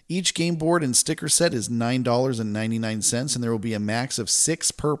ends. Each game board and sticker set is $9.99, and there will be a max of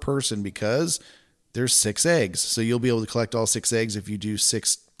 6 per person because there's 6 eggs. So you'll be able to collect all 6 eggs if you do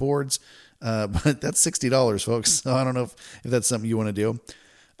 6 boards. But that's $60, folks. So I don't know if that's something you want to do.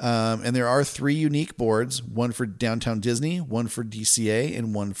 And there are 3 unique boards, one for Downtown Disney, one for DCA,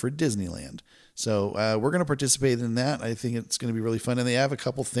 and one for Disneyland. So we're going to participate in that. I think it's going to be really fun. And they have a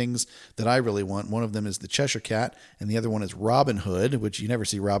couple things that I really want. One of them is the Cheshire Cat, and the other one is Robin Hood, which you never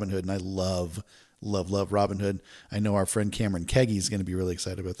see Robin Hood, and I love Robin Hood. I know our friend Cameron Keggy is going to be really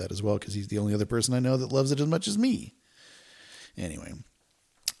excited about that as well because he's the only other person I know that loves it as much as me. Anyway,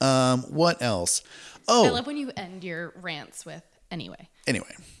 what else? Oh, I love when you end your rants with Anyway,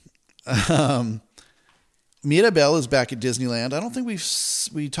 Mirabelle is back at Disneyland. I don't think we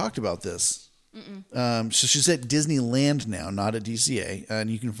talked about this. So she's at Disneyland now, not at DCA, and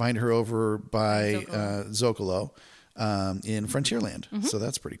you can find her over by Zocalo in Frontierland. So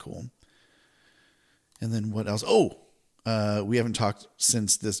that's pretty cool. And then what else? We haven't talked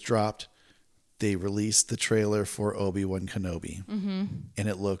since this dropped. They released the trailer for Obi-Wan Kenobi, and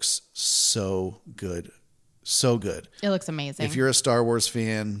it looks so good. So good. It looks amazing. If you're a Star Wars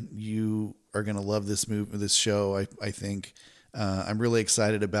fan, you are going to love this this show. I think I'm really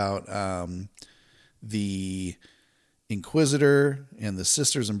excited about the Inquisitor and the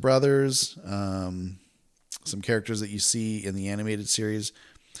sisters and brothers. Some characters that you see in the animated series.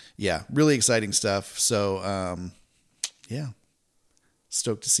 Yeah, really exciting stuff. So yeah,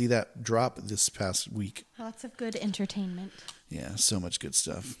 stoked to see that drop this past week. Lots of good entertainment. Yeah, so much good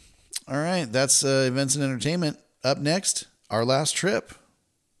stuff. All right, that's events and entertainment. Up next, our last trip.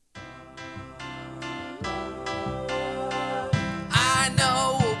 I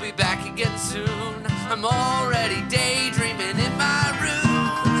know we'll be back again soon. I'm already daydreaming in my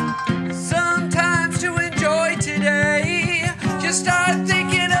room. Sometimes to enjoy today, just start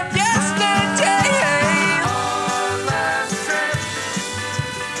thinking of yesterday. Our last trip.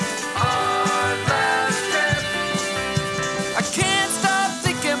 Our last trip. I can't stop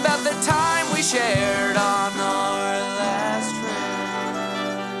thinking about the time we shared on our last trip.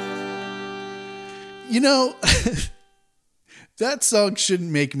 You know, that song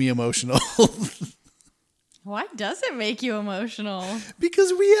shouldn't make me emotional. Why does it make you emotional?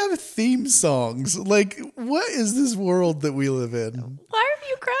 Because we have theme songs. Like, what is this world that we live in? Why are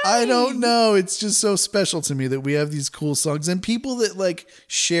you crying? I don't know. It's just so special to me that we have these cool songs and people that like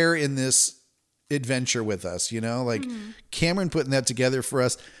share in this adventure with us, you know, like Cameron putting that together for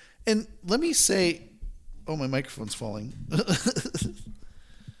us. And let me say, oh, my microphone's falling. It's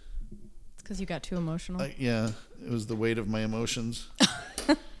because you got too emotional. Yeah, it was the weight of my emotions.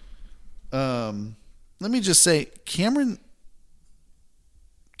 Let me just say, Cameron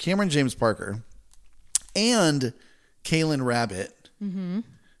James Parker and Kaylin Rabbit,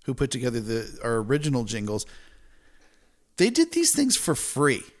 who put together our original jingles, they did these things for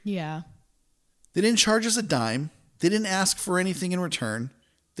free. Yeah. They didn't charge us a dime. They didn't ask for anything in return.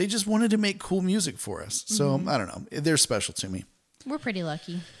 They just wanted to make cool music for us. So, I don't know. They're special to me. We're pretty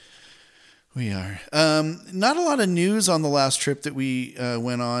lucky. We are. Not a lot of news on the last trip that we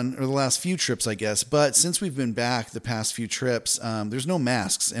went on, or the last few trips, I guess. But since we've been back the past few trips, there's no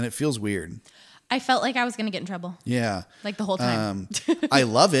masks, and it feels weird. I felt like I was going to get in trouble. Yeah. Like the whole time. I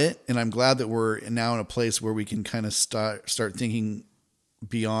love it, and I'm glad that we're now in a place where we can kind of start thinking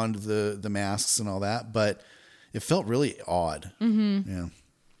beyond the masks and all that. But it felt really odd. Yeah.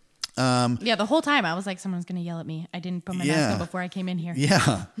 Yeah, the whole time I was like, someone's going to yell at me. I didn't put my mask on before I came in here.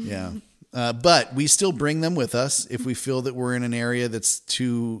 Yeah, yeah. But we still bring them with us. If we feel that we're in an area that's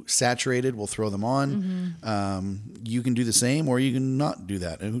too saturated, we'll throw them on. You can do the same, or you can not do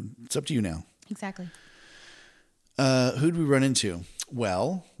that. It's up to you now. Exactly. Who'd we run into?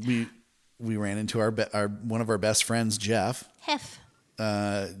 Well, we ran into our one of our best friends, Jeff.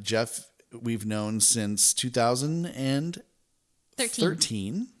 Jeff, we've known since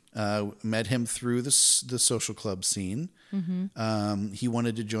 2013. Met him through the social club scene. He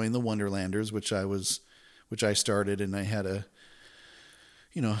wanted to join the Wonderlanders, which I started, and I had a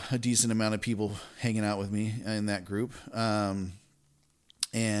decent amount of people hanging out with me in that group.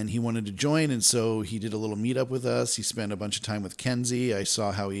 And he wanted to join, and so he did a little meetup with us. He spent a bunch of time with Kenzie. I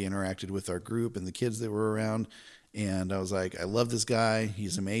saw how he interacted with our group and the kids that were around, and I was like, I love this guy.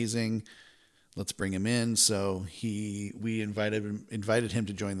 He's amazing. Let's bring him in. So we invited him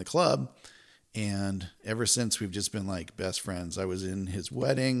to join the club, and ever since we've just been like best friends. I was in his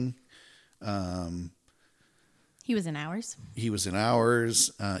wedding. He He was in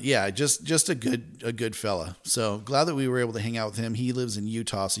ours. Yeah, just a good fella. So glad that we were able to hang out with him. He lives in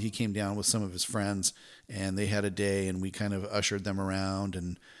Utah, so he came down with some of his friends, and they had a day, and we kind of ushered them around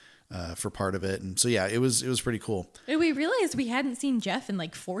and for part of it. And so yeah, it was pretty cool. And we realized we hadn't seen Jeff in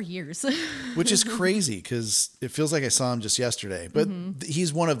like 4 years, which is crazy because it feels like I saw him just yesterday. But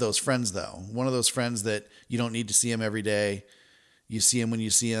he's one of those friends, though. One of those friends that you don't need to see him every day. You see him when you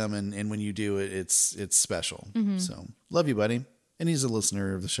see him, and when you do it, it's special. So love you, buddy. And he's a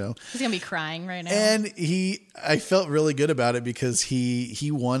listener of the show. He's gonna be crying right now. And I felt really good about it because he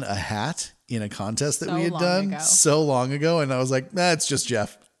won a hat in a contest that we had done so long ago, and I was like, nah, it's just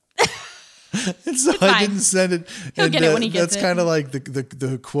Jeff. And so I didn't send it. He'll get it when he gets it. That's kind of like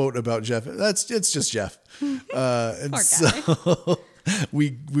the quote about Jeff. It's just Jeff. And Poor so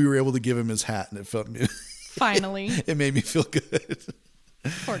we were able to give him his hat, and it felt. Finally. It made me feel good.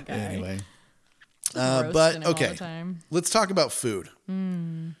 Poor guy. Anyway. But okay. Let's talk about food.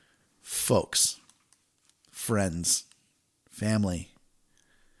 Folks, friends, family,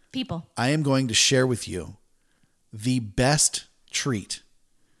 people. I am going to share with you the best treat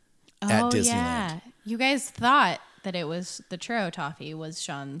at Disneyland. Yeah. You guys thought that it was the churro toffee was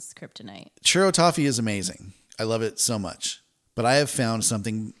Sean's kryptonite. Churro toffee is amazing. I love it so much. But I have found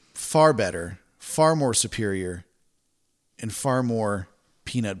something far better, far more superior, and far more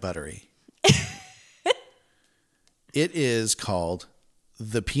peanut buttery. It is called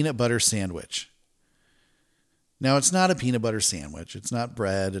the peanut butter sandwich. Now, it's not a peanut butter sandwich. It's not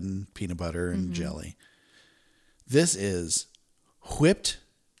bread and peanut butter and jelly. This is whipped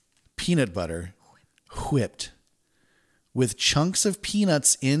peanut butter, whipped, with chunks of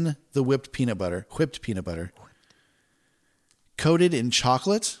peanuts in the whipped peanut butter, coated in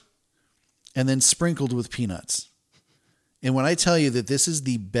chocolate, and then sprinkled with peanuts. And when I tell you that this is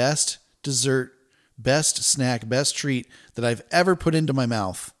the best dessert, best snack, best treat that I've ever put into my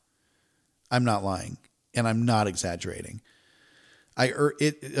mouth, I'm not lying, and I'm not exaggerating.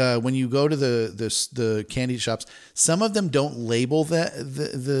 When you go to the candy shops, some of them don't label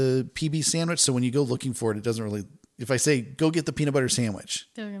the PB sandwich, so when you go looking for it, it doesn't really. If I say go get the peanut butter sandwich,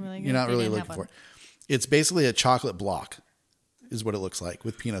 you're not really looking for it. It's basically a chocolate block, is what it looks like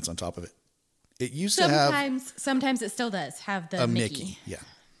with peanuts on top of it. It used to have. Sometimes it still does have the Mickey. Yeah.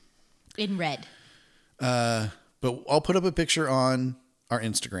 In red. But I'll put up a picture on our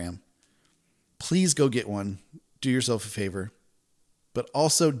Instagram. Please go get one. Do yourself a favor. But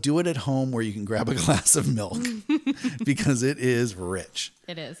also do it at home where you can grab a glass of milk because it is rich.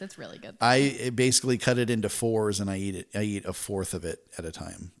 It is. It's really good. I basically cut it into fours and I eat a fourth of it at a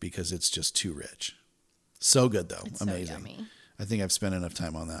time because it's just too rich. So good though. It's amazing. So yummy. I think I've spent enough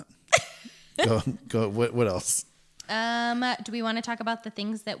time on that. Go. What else? Do we want to talk about the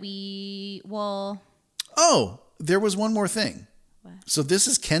things that Oh, there was one more thing. What? So this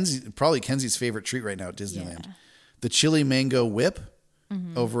is probably Kenzie's favorite treat right now at Disneyland. Yeah. The chili mango whip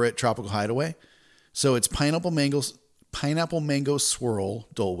over at Tropical Hideaway. So it's pineapple mango swirl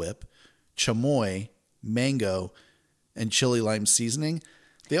Dole Whip, chamoy, mango, and chili lime seasoning.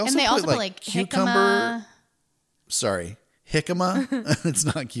 They also put like cucumber. Jicama. Sorry, jicama. It's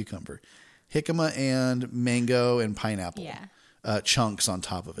not cucumber. Jicama and mango and pineapple chunks on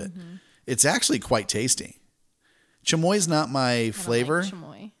top of it. It's actually quite tasty. Chamoy's not my flavor,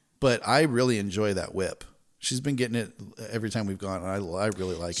 but I really enjoy that whip. She's been getting it every time we've gone, and I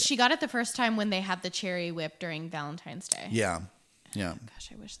really like it. She got it the first time when they had the cherry whip during Valentine's Day. Yeah.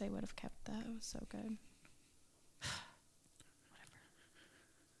 Gosh, I wish they would have kept that. It was so good. Whatever.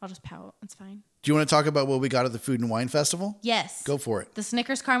 I'll just pout. It's fine. Do you want to talk about what we got at the Food and Wine Festival? Yes. Go for it. The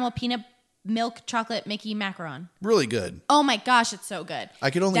Snickers Caramel Peanut Milk Chocolate Mickey Macaron. Really good. Oh my gosh, it's so good. I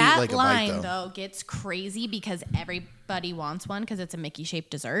could only eat like a bite, though. That line, though, gets crazy because everybody wants one because it's a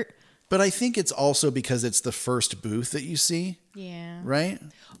Mickey-shaped dessert. But I think it's also because it's the first booth that you see. Yeah. Right?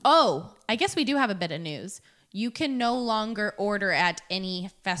 Oh, I guess we do have a bit of news. You can no longer order at any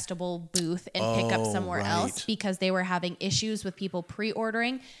festival booth and pick up somewhere else because they were having issues with people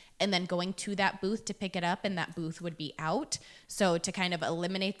pre-ordering and then going to that booth to pick it up, and that booth would be out. So to kind of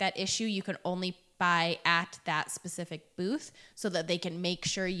eliminate that issue, you can only buy at that specific booth so that they can make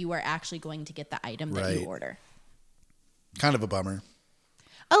sure you are actually going to get the item that you order. Kind of a bummer.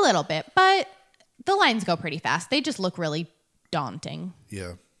 A little bit, but the lines go pretty fast. They just look really daunting.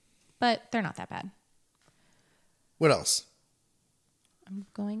 Yeah. But they're not that bad. What else? I'm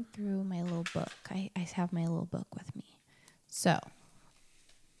going through my little book. I have my little book with me. So,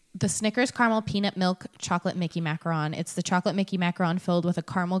 the Snickers Caramel Peanut Milk Chocolate Mickey Macaron. It's the chocolate Mickey Macaron filled with a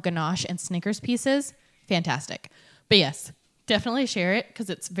caramel ganache and Snickers pieces. Fantastic. But yes, definitely share it because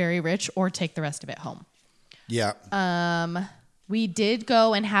it's very rich, or take the rest of it home. Yeah. We did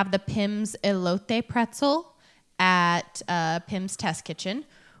go and have the Pim's elote pretzel at Pim's Test Kitchen,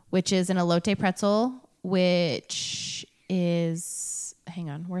 which is an elote pretzel, which is, hang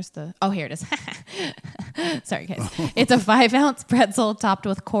on, here it is. Sorry, guys. It's a 5-ounce pretzel topped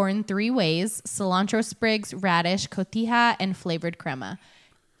with corn 3 ways, cilantro sprigs, radish, cotija, and flavored crema.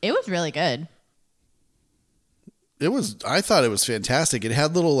 It was really good. I thought it was fantastic. It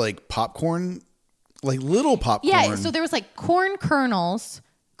had little like popcorn, Yeah, so there was like corn kernels,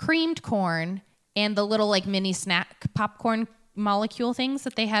 creamed corn, and the little like mini snack popcorn molecule things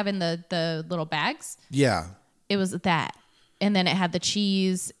that they have in the little bags. Yeah. It was that. And then it had the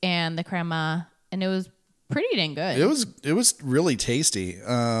cheese and the crema, and it was pretty dang good. It was really tasty.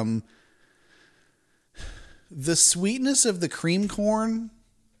 The sweetness of the cream corn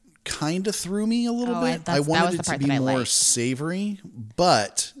kind of threw me a little bit. I wanted it to be more savory,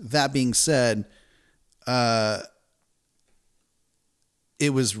 but that being said, it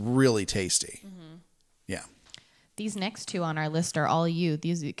was really tasty. Mm-hmm. Yeah. These next 2 on our list are all you.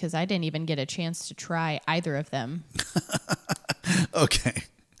 These because I didn't even get a chance to try either of them. Okay.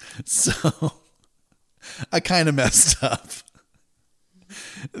 So I kind of messed up.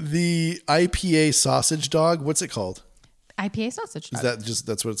 The IPA sausage dog, what's it called? IPA sausage dog.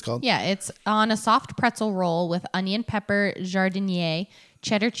 That's what it's called? Yeah, it's on a soft pretzel roll with onion, pepper, jardiniere,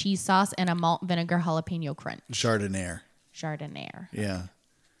 cheddar cheese sauce, and a malt vinegar jalapeno crunch. Jardiniere. Yeah.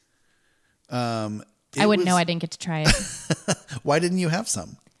 I wouldn't know. I didn't get to try it. Why didn't you have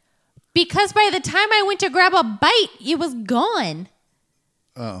some? Because by the time I went to grab a bite, it was gone.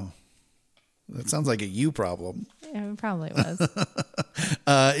 Oh. That sounds like a you problem. Yeah, it probably was.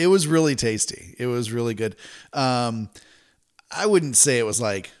 It was really tasty. It was really good. I wouldn't say it was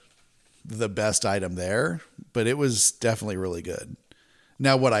like the best item there, but it was definitely really good.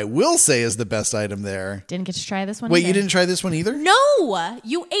 Now, what I will say is the best item there. Didn't get to try this one. Wait, either. You didn't try this one either? No,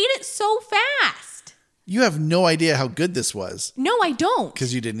 you ate it so fast. You have no idea how good this was. No, I don't.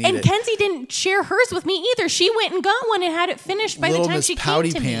 Because you didn't eat it. And Kenzie didn't share hers with me either. She went and got one and had it finished by Little the time Miss she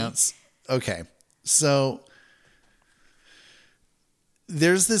Pouty came to Pants. Me. Okay, so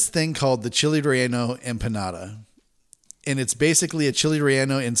there's this thing called the chili relleno empanada, and it's basically a chili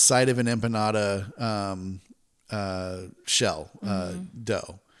relleno inside of an empanada shell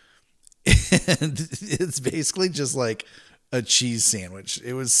dough, and it's basically just like a cheese sandwich.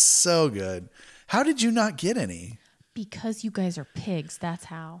 It was so good. How did you not get any? Because you guys are pigs. That's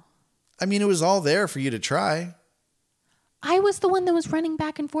how. I mean, it was all there for you to try. I was the one that was running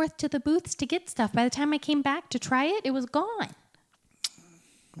back and forth to the booths to get stuff. By the time I came back to try it, it was gone.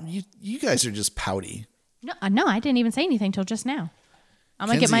 You guys are just pouty. No, I didn't even say anything till just now. I'm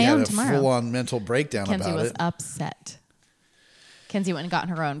going to get my own tomorrow. Kenzie had a full-on mental breakdown about it. Kenzie was upset. Kenzie went and got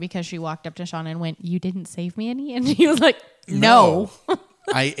her own because she walked up to Sean and went, "You didn't save me any?" And he was like, "No."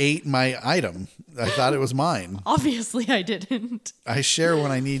 I ate my item. I thought it was mine. Obviously, I didn't. I share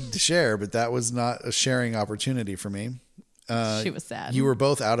when I need to share, but that was not a sharing opportunity for me. She was sad. You were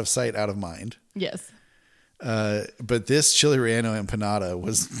both out of sight, out of mind. Yes. But this chili relleno empanada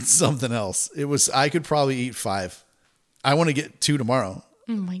was something else. I could probably eat 5. I want to get 2 tomorrow.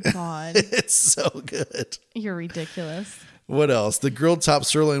 Oh my God. It's so good. You're ridiculous. What else? The grilled top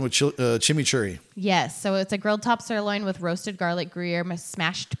sirloin with chimichurri. Yes. So it's a grilled top sirloin with roasted garlic Gruyere,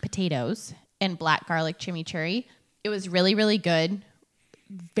 smashed potatoes, and black garlic chimichurri. It was really, really good.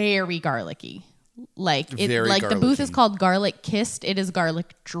 Very garlicky. The booth is called Garlic Kissed. It is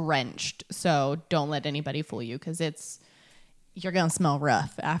garlic drenched. So don't let anybody fool you because you're going to smell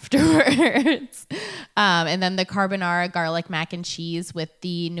rough afterwards. And then the carbonara garlic mac and cheese with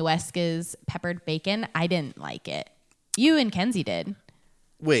the Nuesca's peppered bacon. I didn't like it. You and Kenzie did.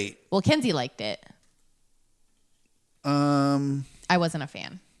 Wait. Well, Kenzie liked it. I wasn't a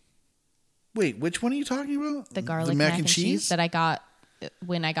fan. Wait, which one are you talking about? The garlic mac and cheese that I got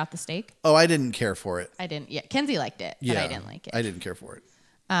when I got the steak. Oh, I didn't care for it. I didn't. Yeah, Kenzie liked it, but I didn't like it. I didn't care for it.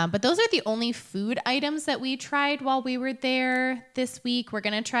 But those are the only food items that we tried while we were there this week. We're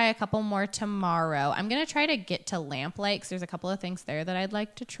going to try a couple more tomorrow. I'm going to try to get to Lamplight because there's a couple of things there that I'd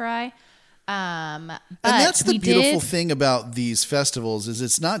like to try. And that's the beautiful thing about these festivals is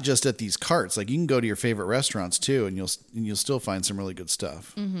it's not just at these carts. Like you can go to your favorite restaurants too, and you'll still find some really good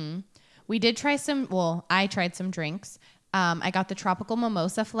stuff. Mm-hmm. We did try I tried some drinks. I got the tropical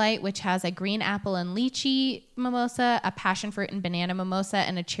mimosa flight, which has a green apple and lychee mimosa, a passion fruit and banana mimosa,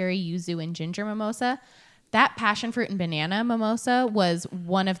 and a cherry yuzu and ginger mimosa. That passion fruit and banana mimosa was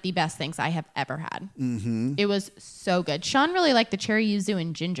one of the best things I have ever had. Mm-hmm. It was so good. Sean really liked the cherry yuzu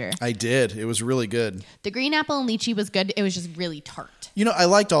and ginger. I did. It was really good. The green apple and lychee was good. It was just really tart. I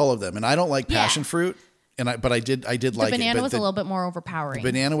liked all of them, and I don't like passion fruit. but I did like it. The banana but was a little bit more overpowering. The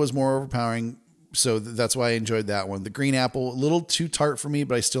banana was more overpowering, so that's why I enjoyed that one. The green apple, a little too tart for me,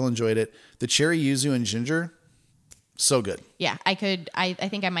 but I still enjoyed it. The cherry yuzu and ginger, so good. Yeah, I think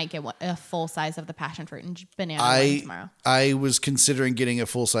I might get a full size of the passion fruit and banana one tomorrow. I was considering getting a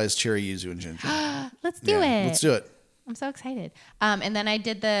full size cherry yuzu and ginger. Let's do it. Let's do it. I'm so excited. And then I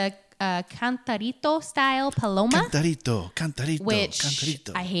did the Cantarito style Paloma. Cantarito. Which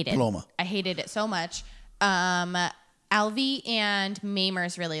I hated. Paloma. I hated it so much. Alvi and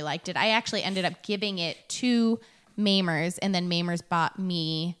Mamers really liked it. I actually ended up giving it to Mamers, and then Mamers bought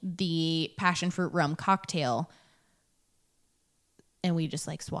me the passion fruit rum cocktail, and we just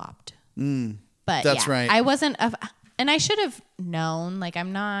like swapped. But that's right. I wasn't and I should have known. Like,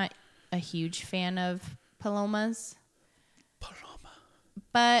 I'm not a huge fan of Palomas.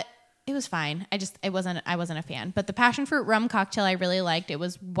 But it was fine. I wasn't a fan. But the passion fruit rum cocktail I really liked. It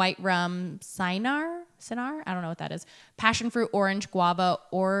was white rum Cynar? I don't know what that is. Passion fruit, orange, guava,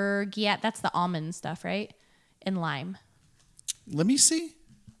 orgeat. That's the almond stuff, right? And lime. Let me see.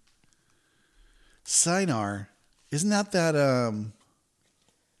 Cynar. Isn't that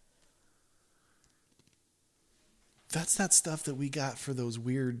that's that stuff that we got for those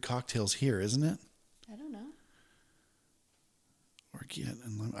weird cocktails here, isn't it? I don't know.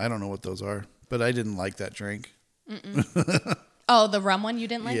 I don't know what those are, but I didn't like that drink. Oh, the rum one you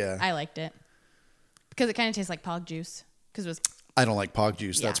didn't like? Yeah. I liked it. Because it kind of tastes like pog juice. Because it was. I don't like pog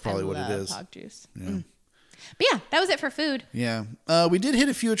juice. Yeah, that's probably what it is. Pog juice. Yeah. But yeah, that was it for food. Yeah. We did hit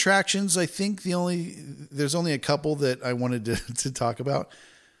a few attractions. I think there's only a couple that I wanted to talk about.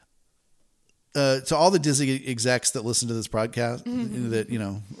 To all the Disney execs that listen to this podcast, that,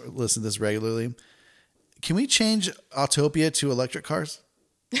 listen to this regularly, can we change Autopia to electric cars?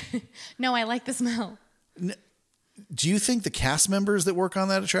 No, I like the smell. Do you think the cast members that work on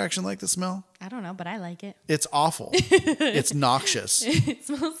that attraction like the smell? I don't know, but I like it. It's awful. It's noxious. It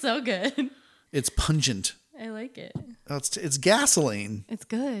smells so good. It's pungent. I like it. Oh, it's gasoline. It's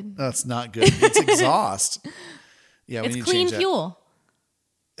good. Oh, it's not good. It's exhaust. Yeah, it's clean fuel.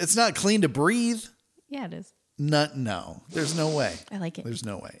 It's not clean to breathe. Yeah, it is. No, there's no way. I like it. There's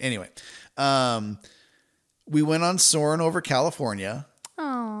no way. Anyway, we went on Soarin' Over California.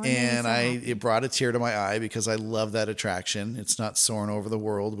 Oh, and it brought a tear to my eye because I love that attraction. It's not Soarin' Over the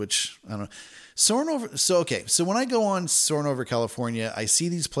World, which I don't know. Soarin' Over. So when I go on Soarin' Over California, I see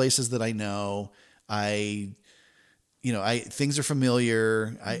these places that I know. Things are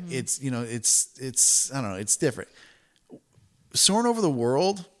familiar. It's I don't know. It's different. Soarin' Over the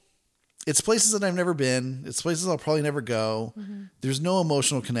World. It's places that I've never been. It's places I'll probably never go. There's no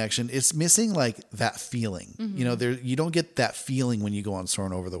emotional connection. It's missing like that feeling. You don't get that feeling when you go on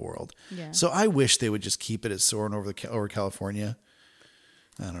Soarin' Over the World. Yeah. So I wish they would just keep it as Soarin' Over California.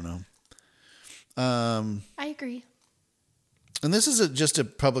 I don't know. I agree. And this is just a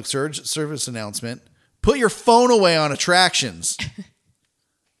public service announcement. Put your phone away on attractions.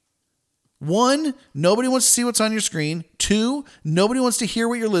 1, nobody wants to see what's on your screen. 2, nobody wants to hear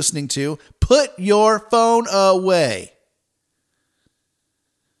what you're listening to. Put your phone away.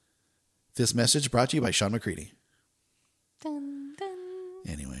 This message brought to you by Sean McCready. Dun, dun.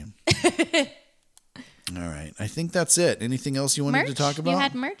 Anyway. All right. I think that's it. Anything else you wanted to talk about? You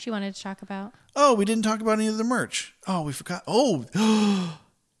had merch you wanted to talk about. Oh, we didn't talk about any of the merch. Oh, we forgot. Oh,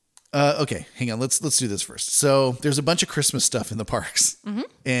 okay, hang on. Let's do this first. So there's a bunch of Christmas stuff in the parks,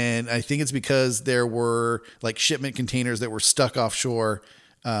 and I think it's because there were like shipment containers that were stuck offshore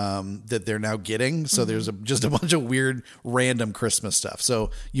that they're now getting. So there's just a bunch of weird, random Christmas stuff.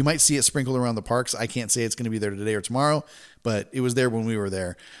 So you might see it sprinkled around the parks. I can't say it's going to be there today or tomorrow, but it was there when we were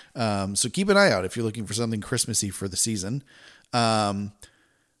there. So keep an eye out if you're looking for something Christmassy for the season.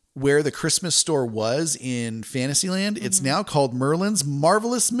 Where the Christmas store was in Fantasyland, it's now called Merlin's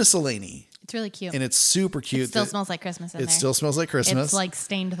Marvelous Miscellany. It's really cute. And it's super cute. It still smells like Christmas in there. It still smells like Christmas. It's like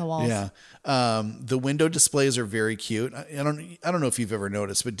stained the walls. Yeah. The window displays are very cute. I don't know if you've ever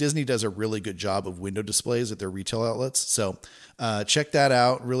noticed, but Disney does a really good job of window displays at their retail outlets. So check that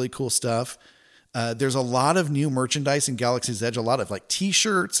out. Really cool stuff. There's a lot of new merchandise in Galaxy's Edge, a lot of like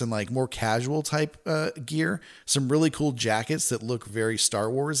t-shirts and like more casual type gear, some really cool jackets that look very Star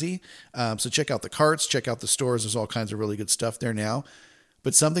Warsy. So check out the carts, check out the stores. There's all kinds of really good stuff there now.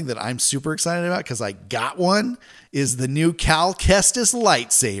 But something that I'm super excited about because I got one is the new Cal Kestis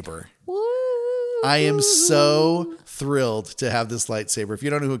lightsaber. Woo! I am so thrilled to have this lightsaber. If you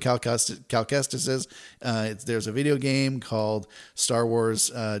don't know who Cal Kestis is, there's a video game called Star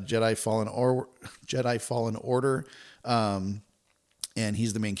Wars Jedi Fallen Order. And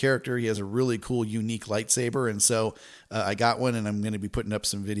he's the main character. He has a really cool, unique lightsaber. And so I got one, and I'm going to be putting up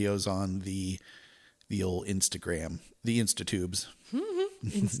some videos on the the old Instagram, the Instatubes.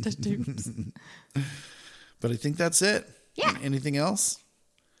 Instatubes. But I think that's it. Yeah. Anything else?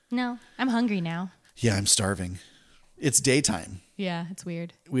 No, I'm hungry now. Yeah, I'm starving. It's daytime. Yeah, it's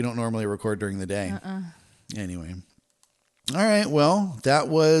weird. We don't normally record during the day. Anyway. All right. Well, that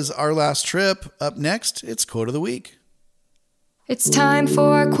was our last trip. Up next, it's Quote of the Week. It's time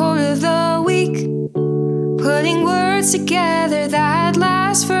for Quote of the Week. Putting words together that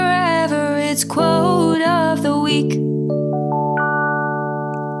last forever. It's Quote of the Week.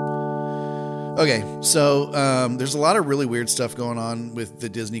 Okay, so there's a lot of really weird stuff going on with the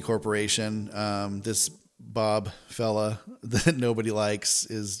Disney Corporation. This Bob fella that nobody likes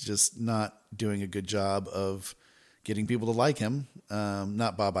is just not doing a good job of getting people to like him.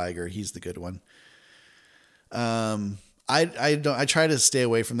 Not Bob Iger, he's the good one. I try to stay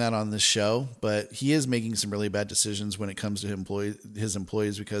away from that on this show, but he is making some really bad decisions when it comes to his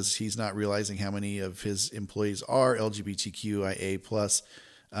employees because he's not realizing how many of his employees are LGBTQIA+.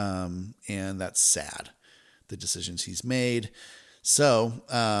 And that's sad, the decisions he's made. So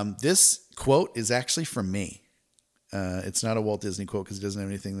this quote is actually from me. It's not a Walt Disney quote because it doesn't have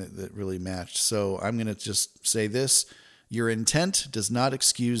anything that really matched. So I'm going to just say this. Your intent does not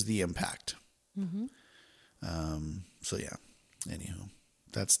excuse the impact. Mm-hmm. So yeah, anywho,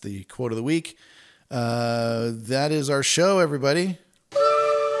 that's the quote of the week. That is our show, everybody.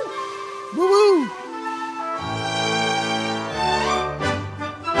 Woo-woo!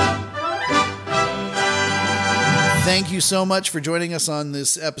 Thank you so much for joining us on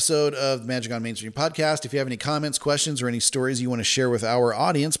this episode of the Magic on Main Street podcast. If you have any comments, questions, or any stories you want to share with our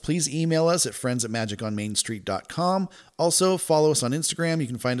audience, please email us at friends@magiconmainstreet.com. Also, follow us on Instagram. You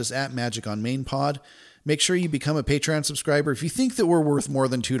can find us at Magic on Main Pod. Make sure you become a Patreon subscriber. If you think that we're worth more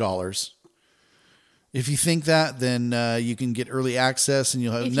than $2, if you think that, then you can get early access and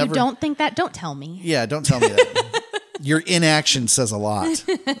you'll have If you don't think that, don't tell me. Yeah, don't tell me that. Your inaction says a lot.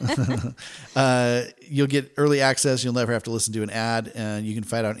 You'll get early access. You'll never have to listen to an ad. And you can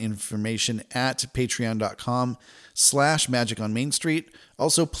find out information at patreon.com/Magic on Main Street.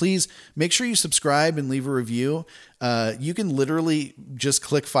 Also, please make sure you subscribe and leave a review. You can literally just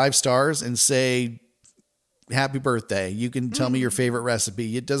click 5 stars and say, happy birthday. You can tell me your favorite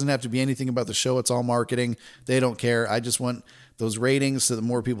recipe. It doesn't have to be anything about the show. It's all marketing. They don't care. I just want those ratings so that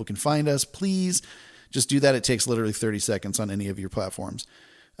more people can find us. Please just do that. It takes literally 30 seconds on any of your platforms.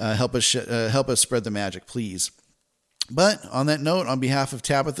 Help us spread the magic, please. But on that note, on behalf of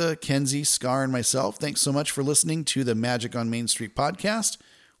Tabitha, Kenzie, Scar, and myself, thanks so much for listening to the Magic on Main Street podcast.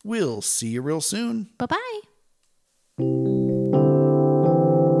 We'll see you real soon. Bye-bye.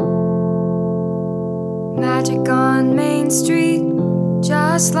 Magic on Main Street,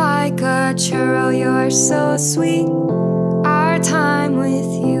 just like a churro, you're so sweet. Our time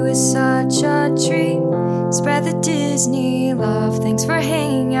with you is such a treat. Spread the Disney love. Thanks for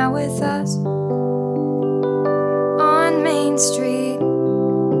hanging out with us on Main Street.